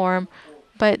external form,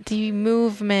 but the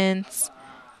movements,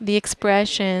 the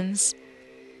expressions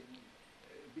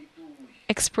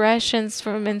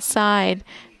from inside,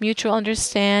 mutual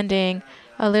understanding,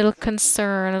 a little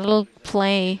concern, a little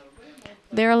play.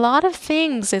 There are a lot of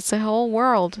things. It's a whole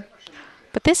world.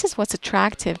 But this is what's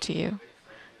attractive to you.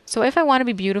 So if I want to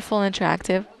be beautiful and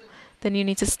attractive, then you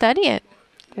need to study it.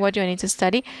 What do I need to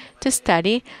study? To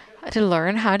study, to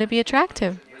learn how to be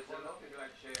attractive.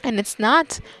 And it's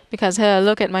not because, hey,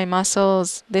 look at my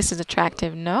muscles, this is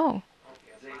attractive. No.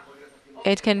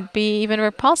 It can be even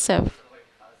repulsive.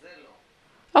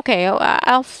 Okay,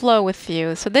 I'll flow with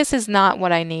you. So this is not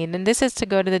what I need. And this is to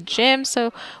go to the gym.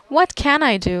 So what can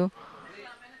I do?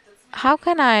 How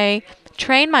can I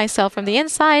train myself from the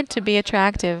inside to be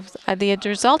attractive? The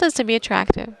result is to be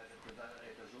attractive.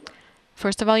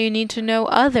 First of all, you need to know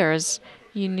others.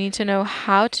 You need to know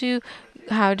how to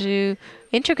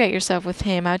integrate yourself with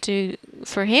him, how to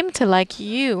for him to like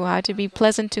you, how to be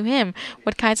pleasant to him,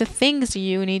 what kinds of things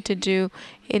you need to do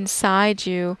inside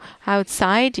you,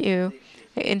 outside you,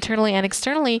 internally and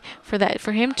externally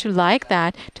for him to like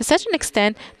that to such an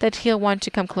extent that he'll want to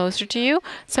come closer to you,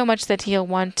 so much that he'll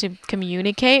want to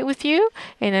communicate with you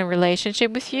in a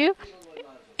relationship with you,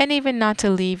 and even not to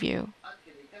leave you.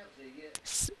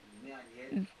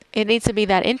 It needs to be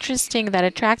that interesting, that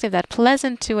attractive, that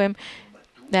pleasant to him,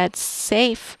 that's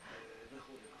safe,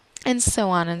 and so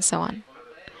on and so on.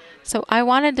 So I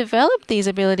want to develop these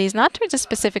abilities not towards a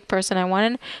specific person. I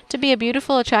want to be a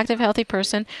beautiful, attractive, healthy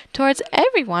person towards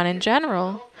everyone in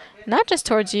general, not just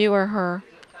towards you or her.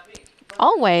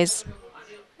 Always.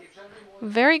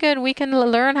 Very good. We can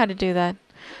learn how to do that.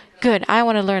 Good. I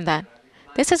want to learn that.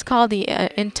 This is called the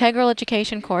Integral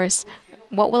Education course.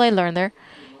 What will I learn there?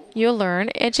 You'll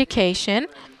learn education.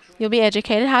 You'll be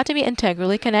educated how to be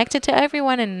integrally connected to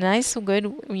everyone in a nice,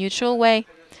 good, mutual way.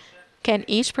 Can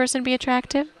each person be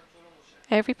attractive?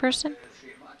 Every person?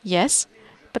 Yes.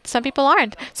 But some people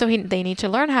aren't. So they need to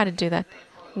learn how to do that.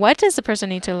 What does the person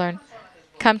need to learn?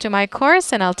 Come to my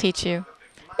course and I'll teach you.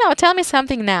 No, tell me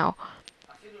something now.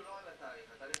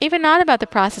 Even not about the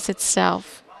process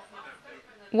itself.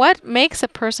 What makes a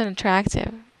person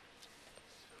attractive?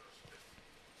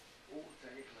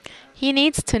 He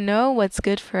needs to know what's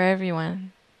good for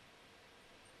everyone.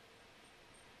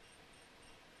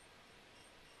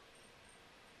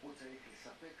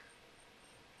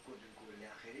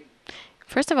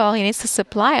 First of all, he needs to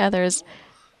supply others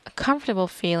a comfortable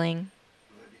feeling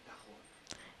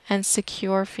and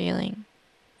secure feeling,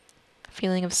 a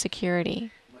feeling of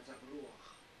security.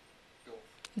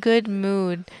 Good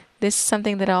mood. This is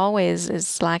something that always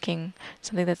is lacking,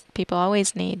 something that people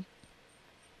always need.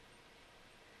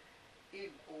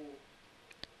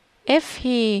 If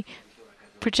he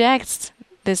projects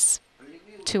this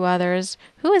to others,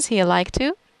 who is he alike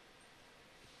to?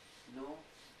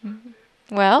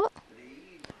 Well,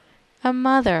 a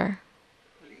mother.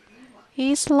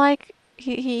 He's like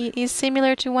he's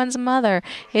similar to one's mother.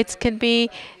 It can be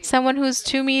someone who's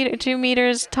 2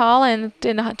 meters tall and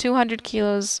 200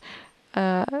 kilos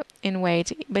in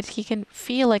weight, but he can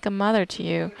feel like a mother to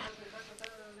you.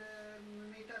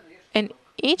 And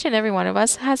each and every one of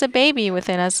us has a baby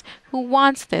within us who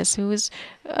wants this, who is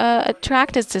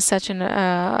attracted to such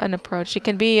an approach. He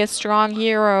can be a strong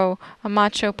hero, a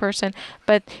macho person,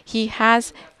 but he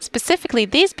has specifically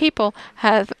these people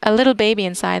have a little baby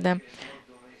inside them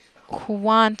who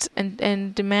want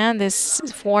and demand this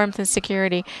warmth and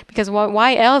security. Because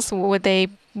why else would they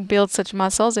build such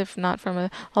muscles if not from a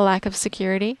lack of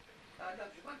security?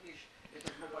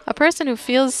 A person who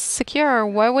feels secure,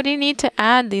 why would he need to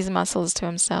add these muscles to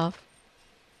himself?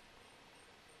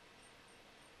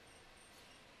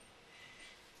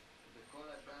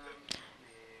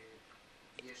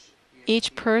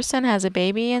 Each person has a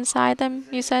baby inside them,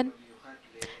 you said?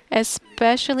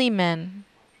 Especially men.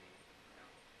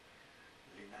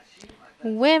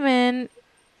 Women,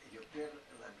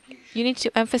 you need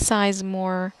to emphasize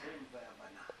more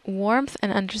warmth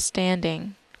and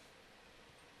understanding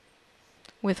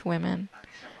with women.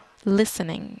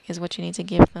 Listening is what you need to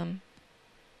give them.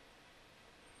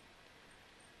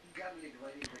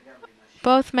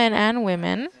 Both men and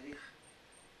women,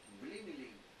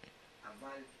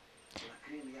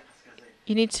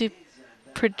 you need to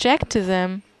project to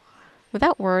them,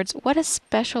 without words, what a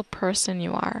special person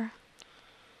you are.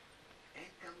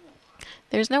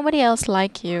 There's nobody else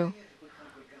like you.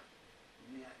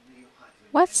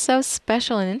 What's so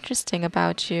special and interesting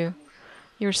about you?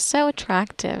 You're so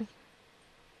attractive.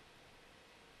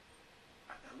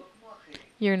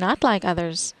 You're not like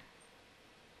others.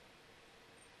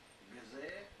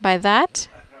 By that,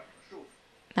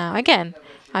 now again,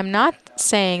 I'm not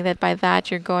saying that by that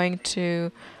you're going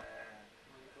to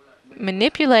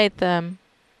manipulate them.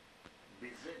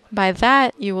 By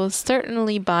that, you will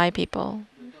certainly buy people.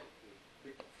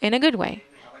 In a good way.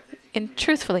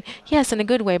 Truthfully. Yes, in a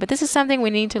good way. But this is something we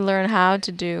need to learn how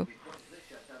to do.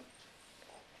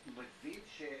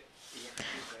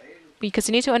 Because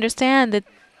you need to understand that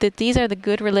that these are the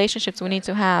good relationships we need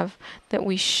to have, that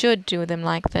we should do them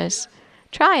like this.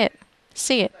 Try it.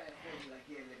 See it.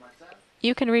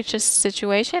 You can reach a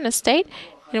situation, a state,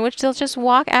 in which they'll just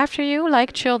walk after you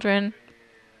like children,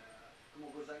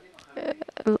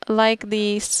 like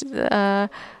the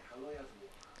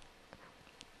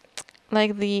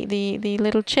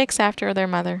little chicks after their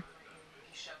mother.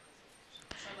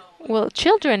 Well,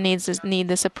 children need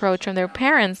this approach from their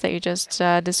parents that you just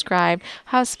described.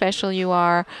 How special you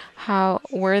are, how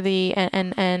worthy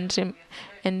and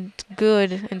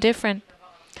good and different.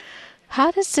 How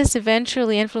does this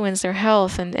eventually influence their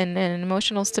health and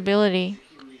emotional stability?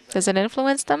 Does it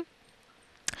influence them?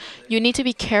 You need to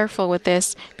be careful with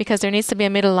this because there needs to be a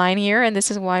middle line here, and this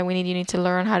is why you need to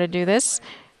learn how to do this,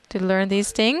 to learn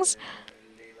these things.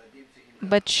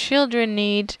 But children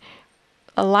need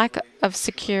a lack of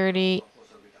security.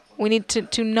 We need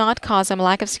to not cause them a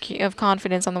lack of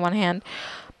confidence on the one hand.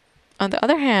 On the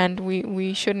other hand,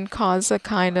 we shouldn't cause a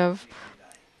kind of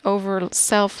over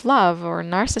self-love or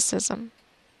narcissism.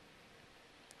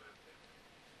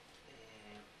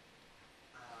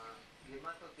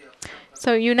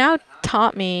 So you now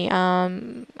taught me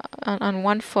on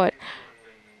one foot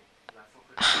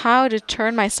how to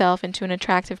turn myself into an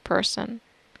attractive person.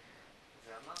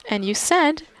 And you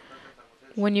said,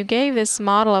 when you gave this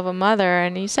model of a mother,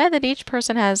 and you said that each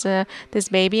person has this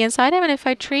baby inside him, and if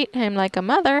I treat him like a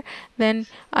mother, then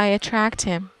I attract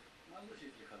him.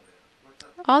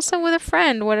 Also with a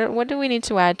friend, what do we need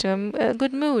to add to him? A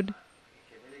good mood.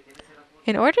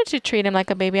 In order to treat him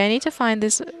like a baby, I need to find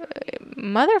this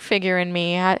mother figure in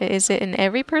me. Is it in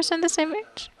every person this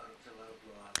image?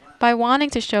 By wanting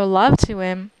to show love to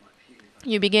him,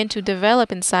 you begin to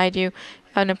develop inside you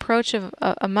an approach of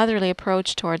a motherly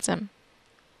approach towards him.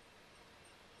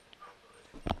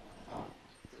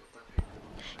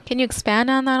 Can you expand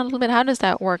on that a little bit? How does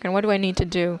that work, and what do I need to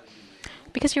do?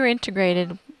 Because you're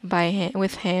integrated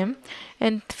with him,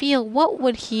 and feel what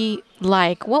would he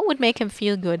like, what would make him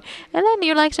feel good, and then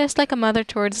you're just like a mother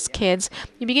towards kids.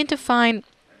 You begin to find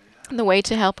the way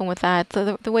to help him with that,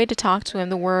 the way to talk to him,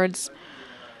 the words.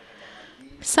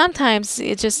 Sometimes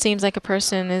it just seems like a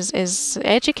person is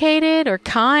educated or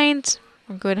kind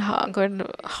or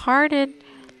good-hearted.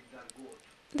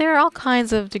 There are all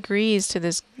kinds of degrees to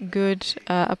this good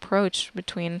approach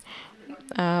between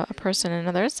a person and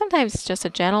another. Sometimes it's just a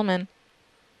gentleman.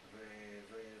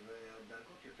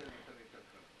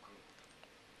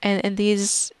 And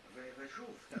these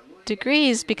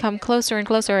degrees become closer and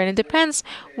closer, and it depends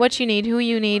what you need, who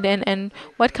you need, and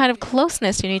what kind of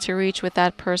closeness you need to reach with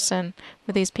that person,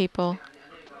 with these people.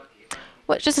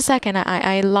 Well, just a second,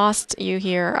 I lost you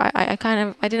here. I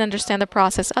didn't understand the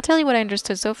process. I'll tell you what I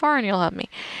understood so far, and you'll help me.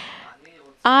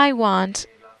 I want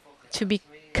to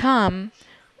become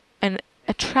an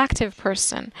attractive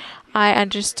person. I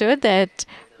understood that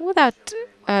without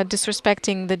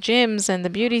disrespecting the gyms and the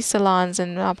beauty salons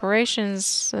and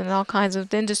operations and all kinds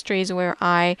of industries where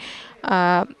I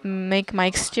make my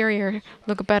exterior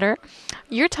look better,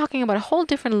 you're talking about a whole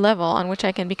different level on which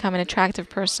I can become an attractive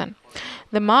person.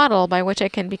 The model by which I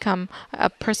can become a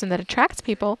person that attracts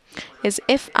people is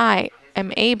if I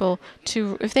am able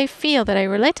to, if they feel that I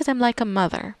relate to them like a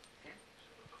mother.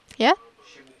 Yeah?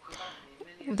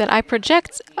 That I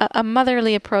project a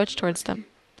motherly approach towards them.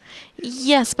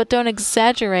 Yes, but don't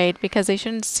exaggerate, because they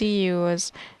shouldn't see you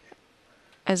as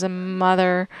a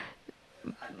mother.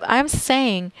 I'm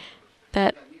saying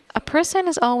that a person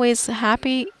is always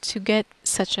happy to get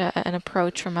such an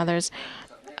approach from others,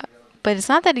 but it's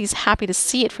not that he's happy to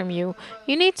see it from you.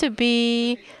 You need to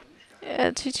be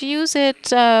to use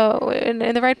it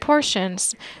in the right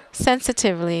portions,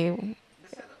 sensitively.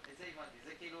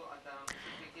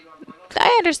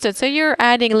 I understood. So you're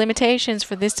adding limitations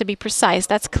for this to be precise.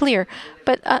 That's clear.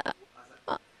 But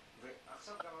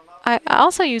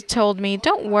you told me,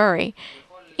 don't worry.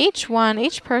 Each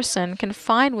person can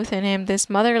find within him this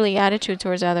motherly attitude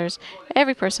towards others.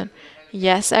 Every person.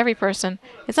 Yes, every person.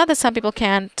 It's not that some people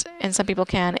can't and some people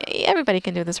can. Everybody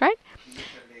can do this, right?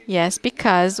 Yes,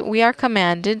 because we are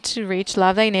commanded to reach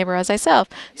love thy neighbor as thyself.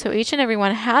 So each and every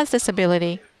one has this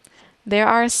ability. There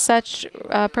are such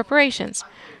preparations.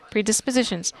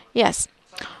 Predispositions. Yes.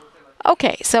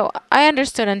 Okay, so I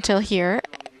understood until here,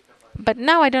 but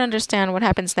now I don't understand what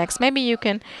happens next. Maybe you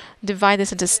can divide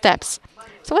this into steps.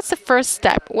 So what's the first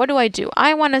step? What do?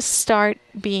 I want to start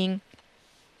doing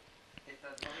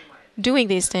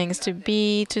these things,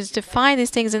 to find these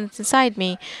things inside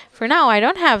me. For now, I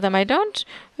don't have them. I don't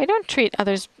treat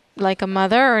others like a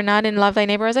mother, or not in love thy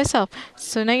neighbor as thyself.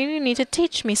 So now you need to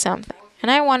teach me something, and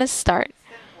I want to start.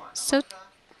 So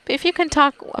if you can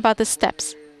talk about the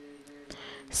steps.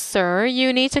 Sir,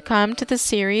 you need to come to the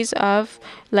series of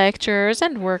lectures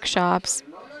and workshops.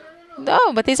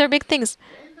 Oh, but these are big things.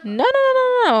 No, no, no,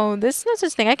 no, no. This is no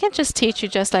such thing. I can't just teach you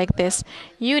just like this.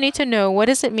 You need to know what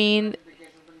does it mean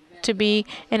to be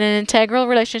in an integral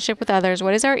relationship with others.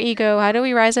 What is our ego? How do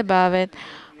we rise above it?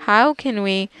 How can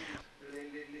we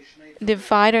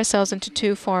divide ourselves into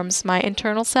two forms, my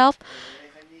internal self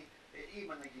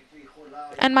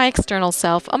and my external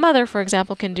self? A mother, for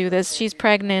example, can do this. She's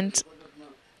pregnant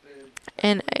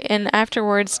and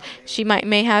afterwards she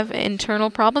may have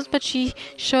internal problems, but she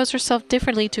shows herself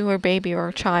differently to her baby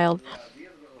or child.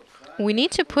 We need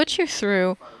to put you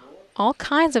through all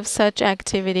kinds of such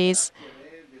activities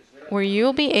where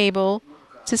you'll be able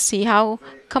to see how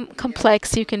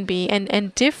complex you can be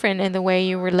and different in the way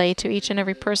you relate to each and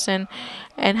every person,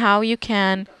 and how you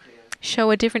can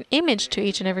show a different image to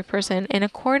each and every person in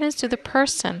accordance to the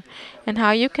person, and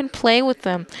how you can play with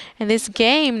them. And this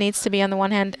game needs to be, on the one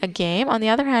hand, a game. On the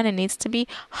other hand, it needs to be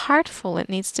heartful. It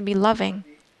needs to be loving.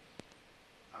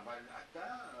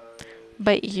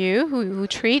 But you, who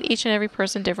treat each and every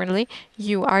person differently,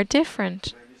 you are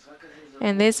different.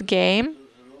 And this game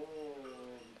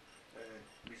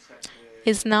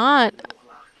is not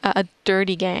a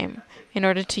dirty game in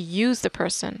order to use the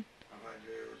person.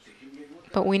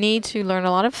 But we need to learn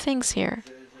a lot of things here.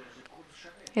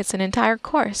 It's an entire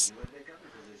course.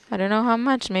 I don't know how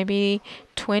much, maybe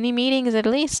 20 meetings at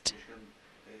least.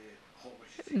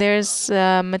 There's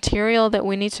material that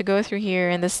we need to go through here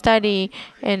in the study,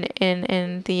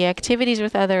 in the activities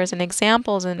with others, and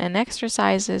examples and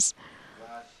exercises.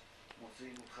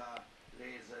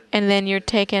 And then you're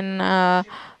taken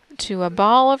to a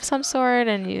ball of some sort,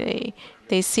 and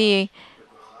they see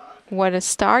what a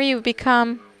star you've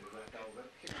become,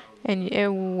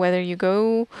 and whether you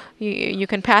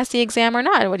can pass the exam or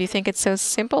not. What do you think? It's so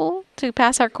simple to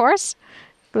pass our course?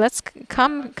 Let's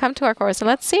come to our course and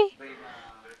let's see.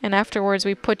 And afterwards,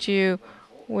 we put you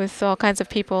with all kinds of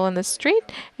people in the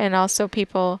street, and also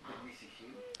people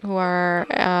who are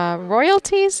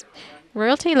royalties.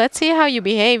 Royalty, let's see how you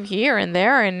behave here and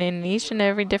there and in each and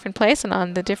every different place, and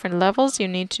on the different levels you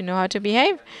need to know how to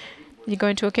behave. You go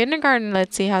into a kindergarten,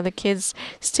 let's see how the kids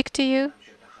stick to you,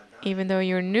 even though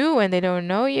you're new and they don't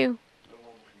know you.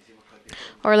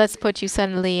 Or let's put you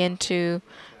suddenly into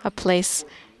a place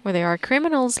where there are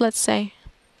criminals, let's say.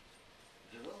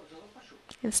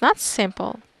 It's not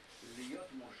simple.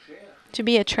 To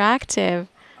be attractive,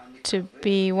 to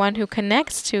be one who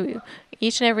connects to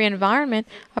each and every environment,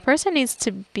 a person needs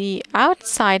to be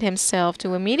outside himself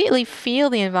to immediately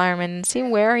feel the environment and see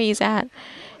where he's at.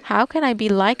 How can I be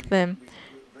like them?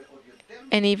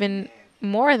 And even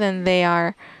more than they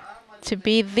are, to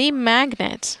be the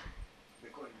magnet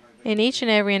in each and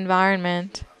every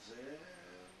environment.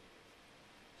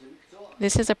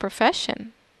 This is a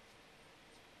profession.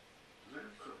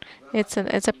 It's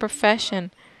a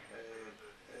profession.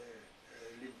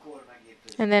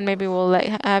 And then maybe we'll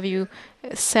have you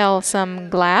sell some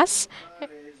glass,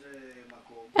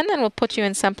 and then we'll put you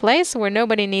in some place where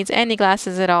nobody needs any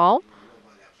glasses at all.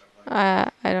 I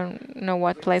don't know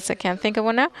what place. I can't think of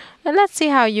one now. And let's see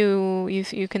how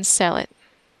you can sell it.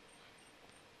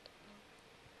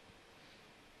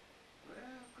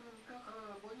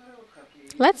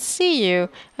 Let's see you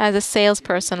as a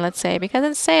salesperson, let's say, because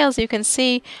in sales you can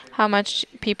see how much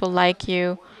people like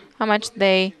you, how much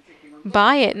they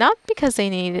buy it, not because they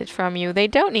need it from you. They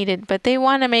don't need it, but they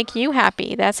want to make you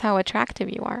happy. That's how attractive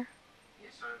you are.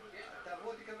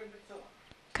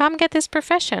 Come get this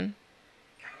profession.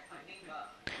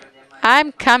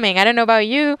 I'm coming. I don't know about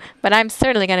you, but I'm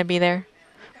certainly going to be there.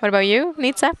 What about you,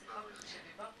 Nitsa?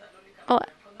 Well,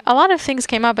 a lot of things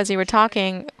came up as you were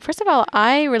talking. First of all,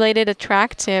 I related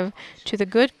attractive to the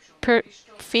good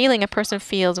feeling a person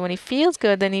feels. When he feels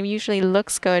good, then he usually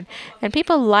looks good. And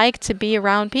people like to be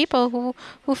around people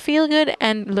who feel good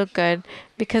and look good,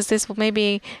 because this will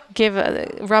maybe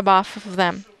rub off of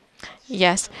them.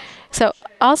 Yes. So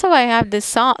also I have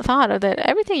this thought of that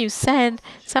everything you said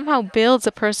somehow builds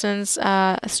a person's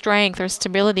strength or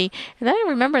stability. And then I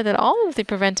remember that all of the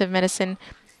preventive medicine,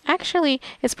 actually,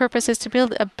 its purpose is to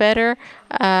build a better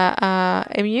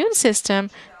immune system,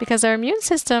 because our immune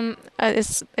system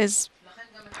is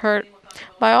hurt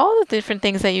by all the different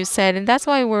things that you said, and that's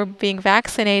why we're being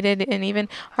vaccinated and even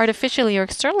artificially or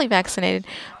externally vaccinated.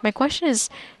 My question is,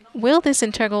 will this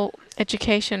integral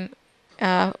education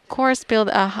course build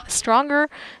a stronger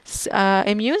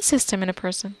immune system in a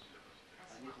person?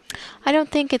 I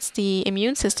don't think it's the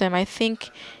immune system. I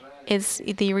think it's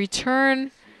the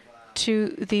return to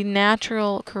the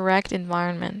natural, correct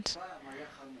environment.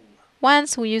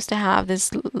 Once we used to have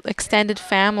this extended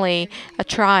family, a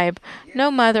tribe.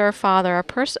 No mother or father,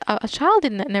 a child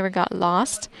didn't never got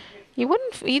lost.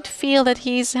 You'd feel that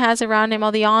has around him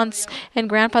all the aunts and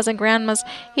grandpas and grandmas.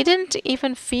 He didn't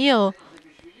even feel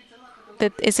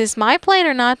that, is this my plate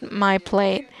or not my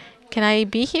plate? Can I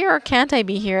be here or can't I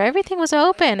be here? Everything was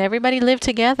open. Everybody lived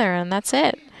together, and that's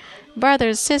it.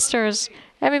 Brothers, sisters,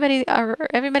 everybody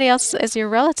else is your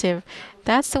relative.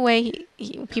 That's the way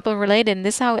people related, and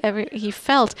this is how he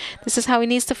felt. This is how he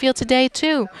needs to feel today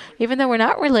too, even though we're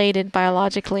not related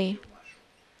biologically.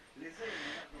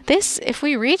 If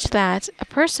we reach that, a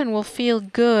person will feel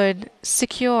good,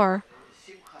 secure,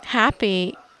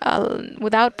 happy,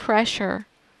 without pressure.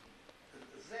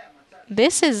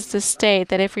 This is the state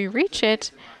that if we reach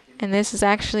it, and this is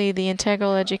actually the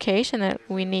integral education that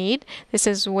we need, this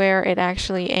is where it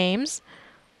actually aims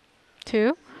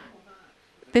to.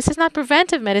 This is not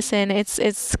preventive medicine,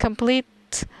 it's complete.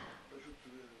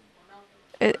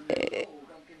 It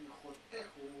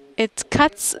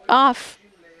cuts off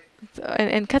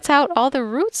and cuts out all the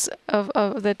roots of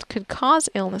that could cause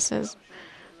illnesses.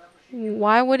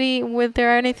 Why would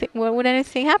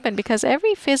anything happen? Because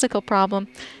every physical problem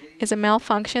is a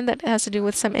malfunction that has to do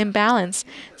with some imbalance.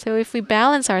 So if we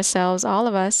balance ourselves, all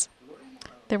of us,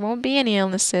 there won't be any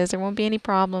illnesses, there won't be any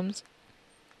problems.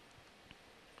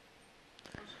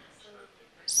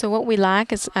 So what we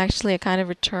lack is actually a kind of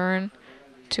return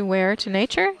to where? To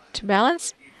nature? To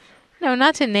balance? No,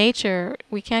 not to nature.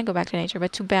 We can't go back to nature,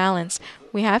 but to balance.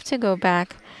 We have to go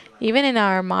back, even in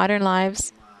our modern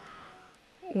lives,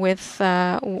 with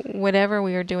whatever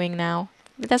we are doing now.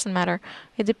 It doesn't matter.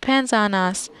 It depends on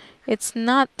us. It's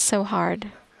not so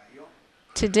hard.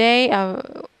 Today,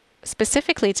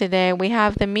 specifically today, we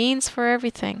have the means for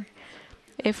everything.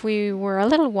 If we were a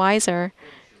little wiser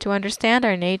to understand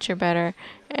our nature better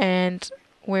and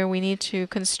where we need to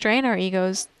constrain our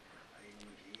egos,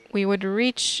 we would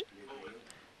reach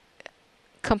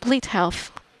complete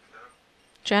health,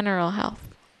 general health.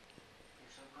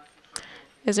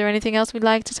 Is there anything else we'd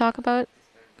like to talk about?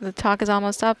 The talk is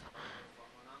almost up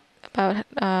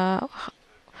about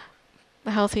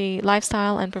healthy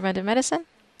lifestyle and preventive medicine.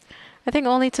 I think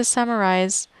only to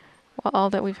summarize all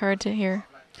that we've heard to here.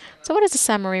 So what is the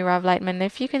summary, Rav Lightman?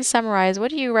 If you can summarize,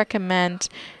 what do you recommend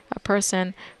a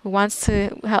person who wants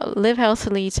to live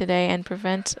healthily today and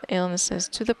prevent illnesses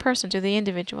to the person, to the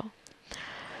individual?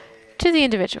 To the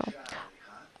individual.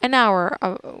 An hour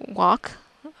walk,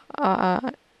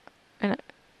 walk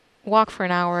for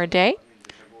an hour a day.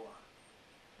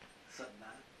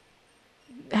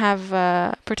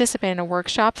 Participate in a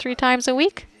workshop 3 times a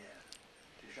week.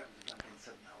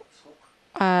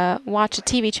 Watch a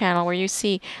TV channel where you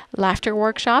see laughter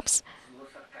workshops.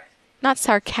 Not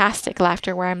sarcastic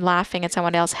laughter where I'm laughing at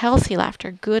someone else. Healthy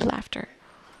laughter, good laughter.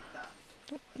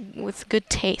 With good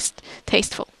taste,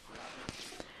 tasteful.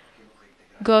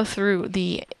 Go through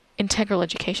the integral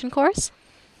education course.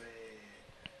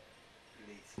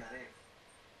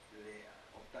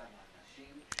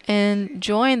 And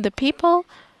join the people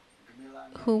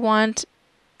who want,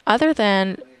 other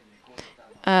than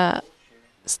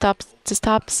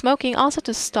stop smoking, also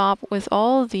to stop with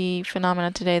all the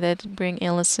phenomena today that bring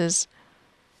illnesses.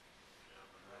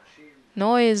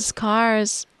 Noise,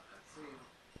 cars,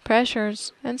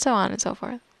 pressures, and so on and so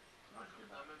forth.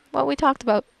 What we talked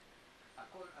about.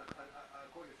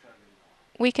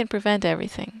 We can prevent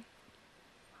everything.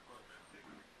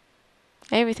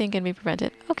 Everything can be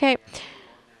prevented. Okay.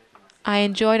 I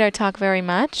enjoyed our talk very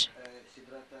much.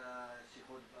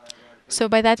 So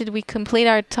by that, did we complete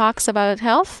our talks about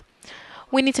health?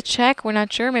 We need to check. We're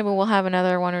not sure. Maybe we'll have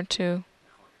another 1 or 2.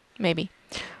 Maybe.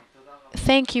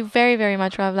 Thank you very, very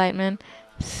much, Rav Lightman.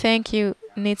 Thank you,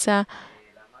 Nitsa.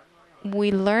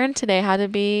 We learned today how to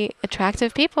be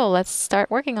attractive people. Let's start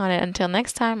working on it. Until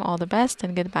next time, all the best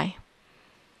and goodbye.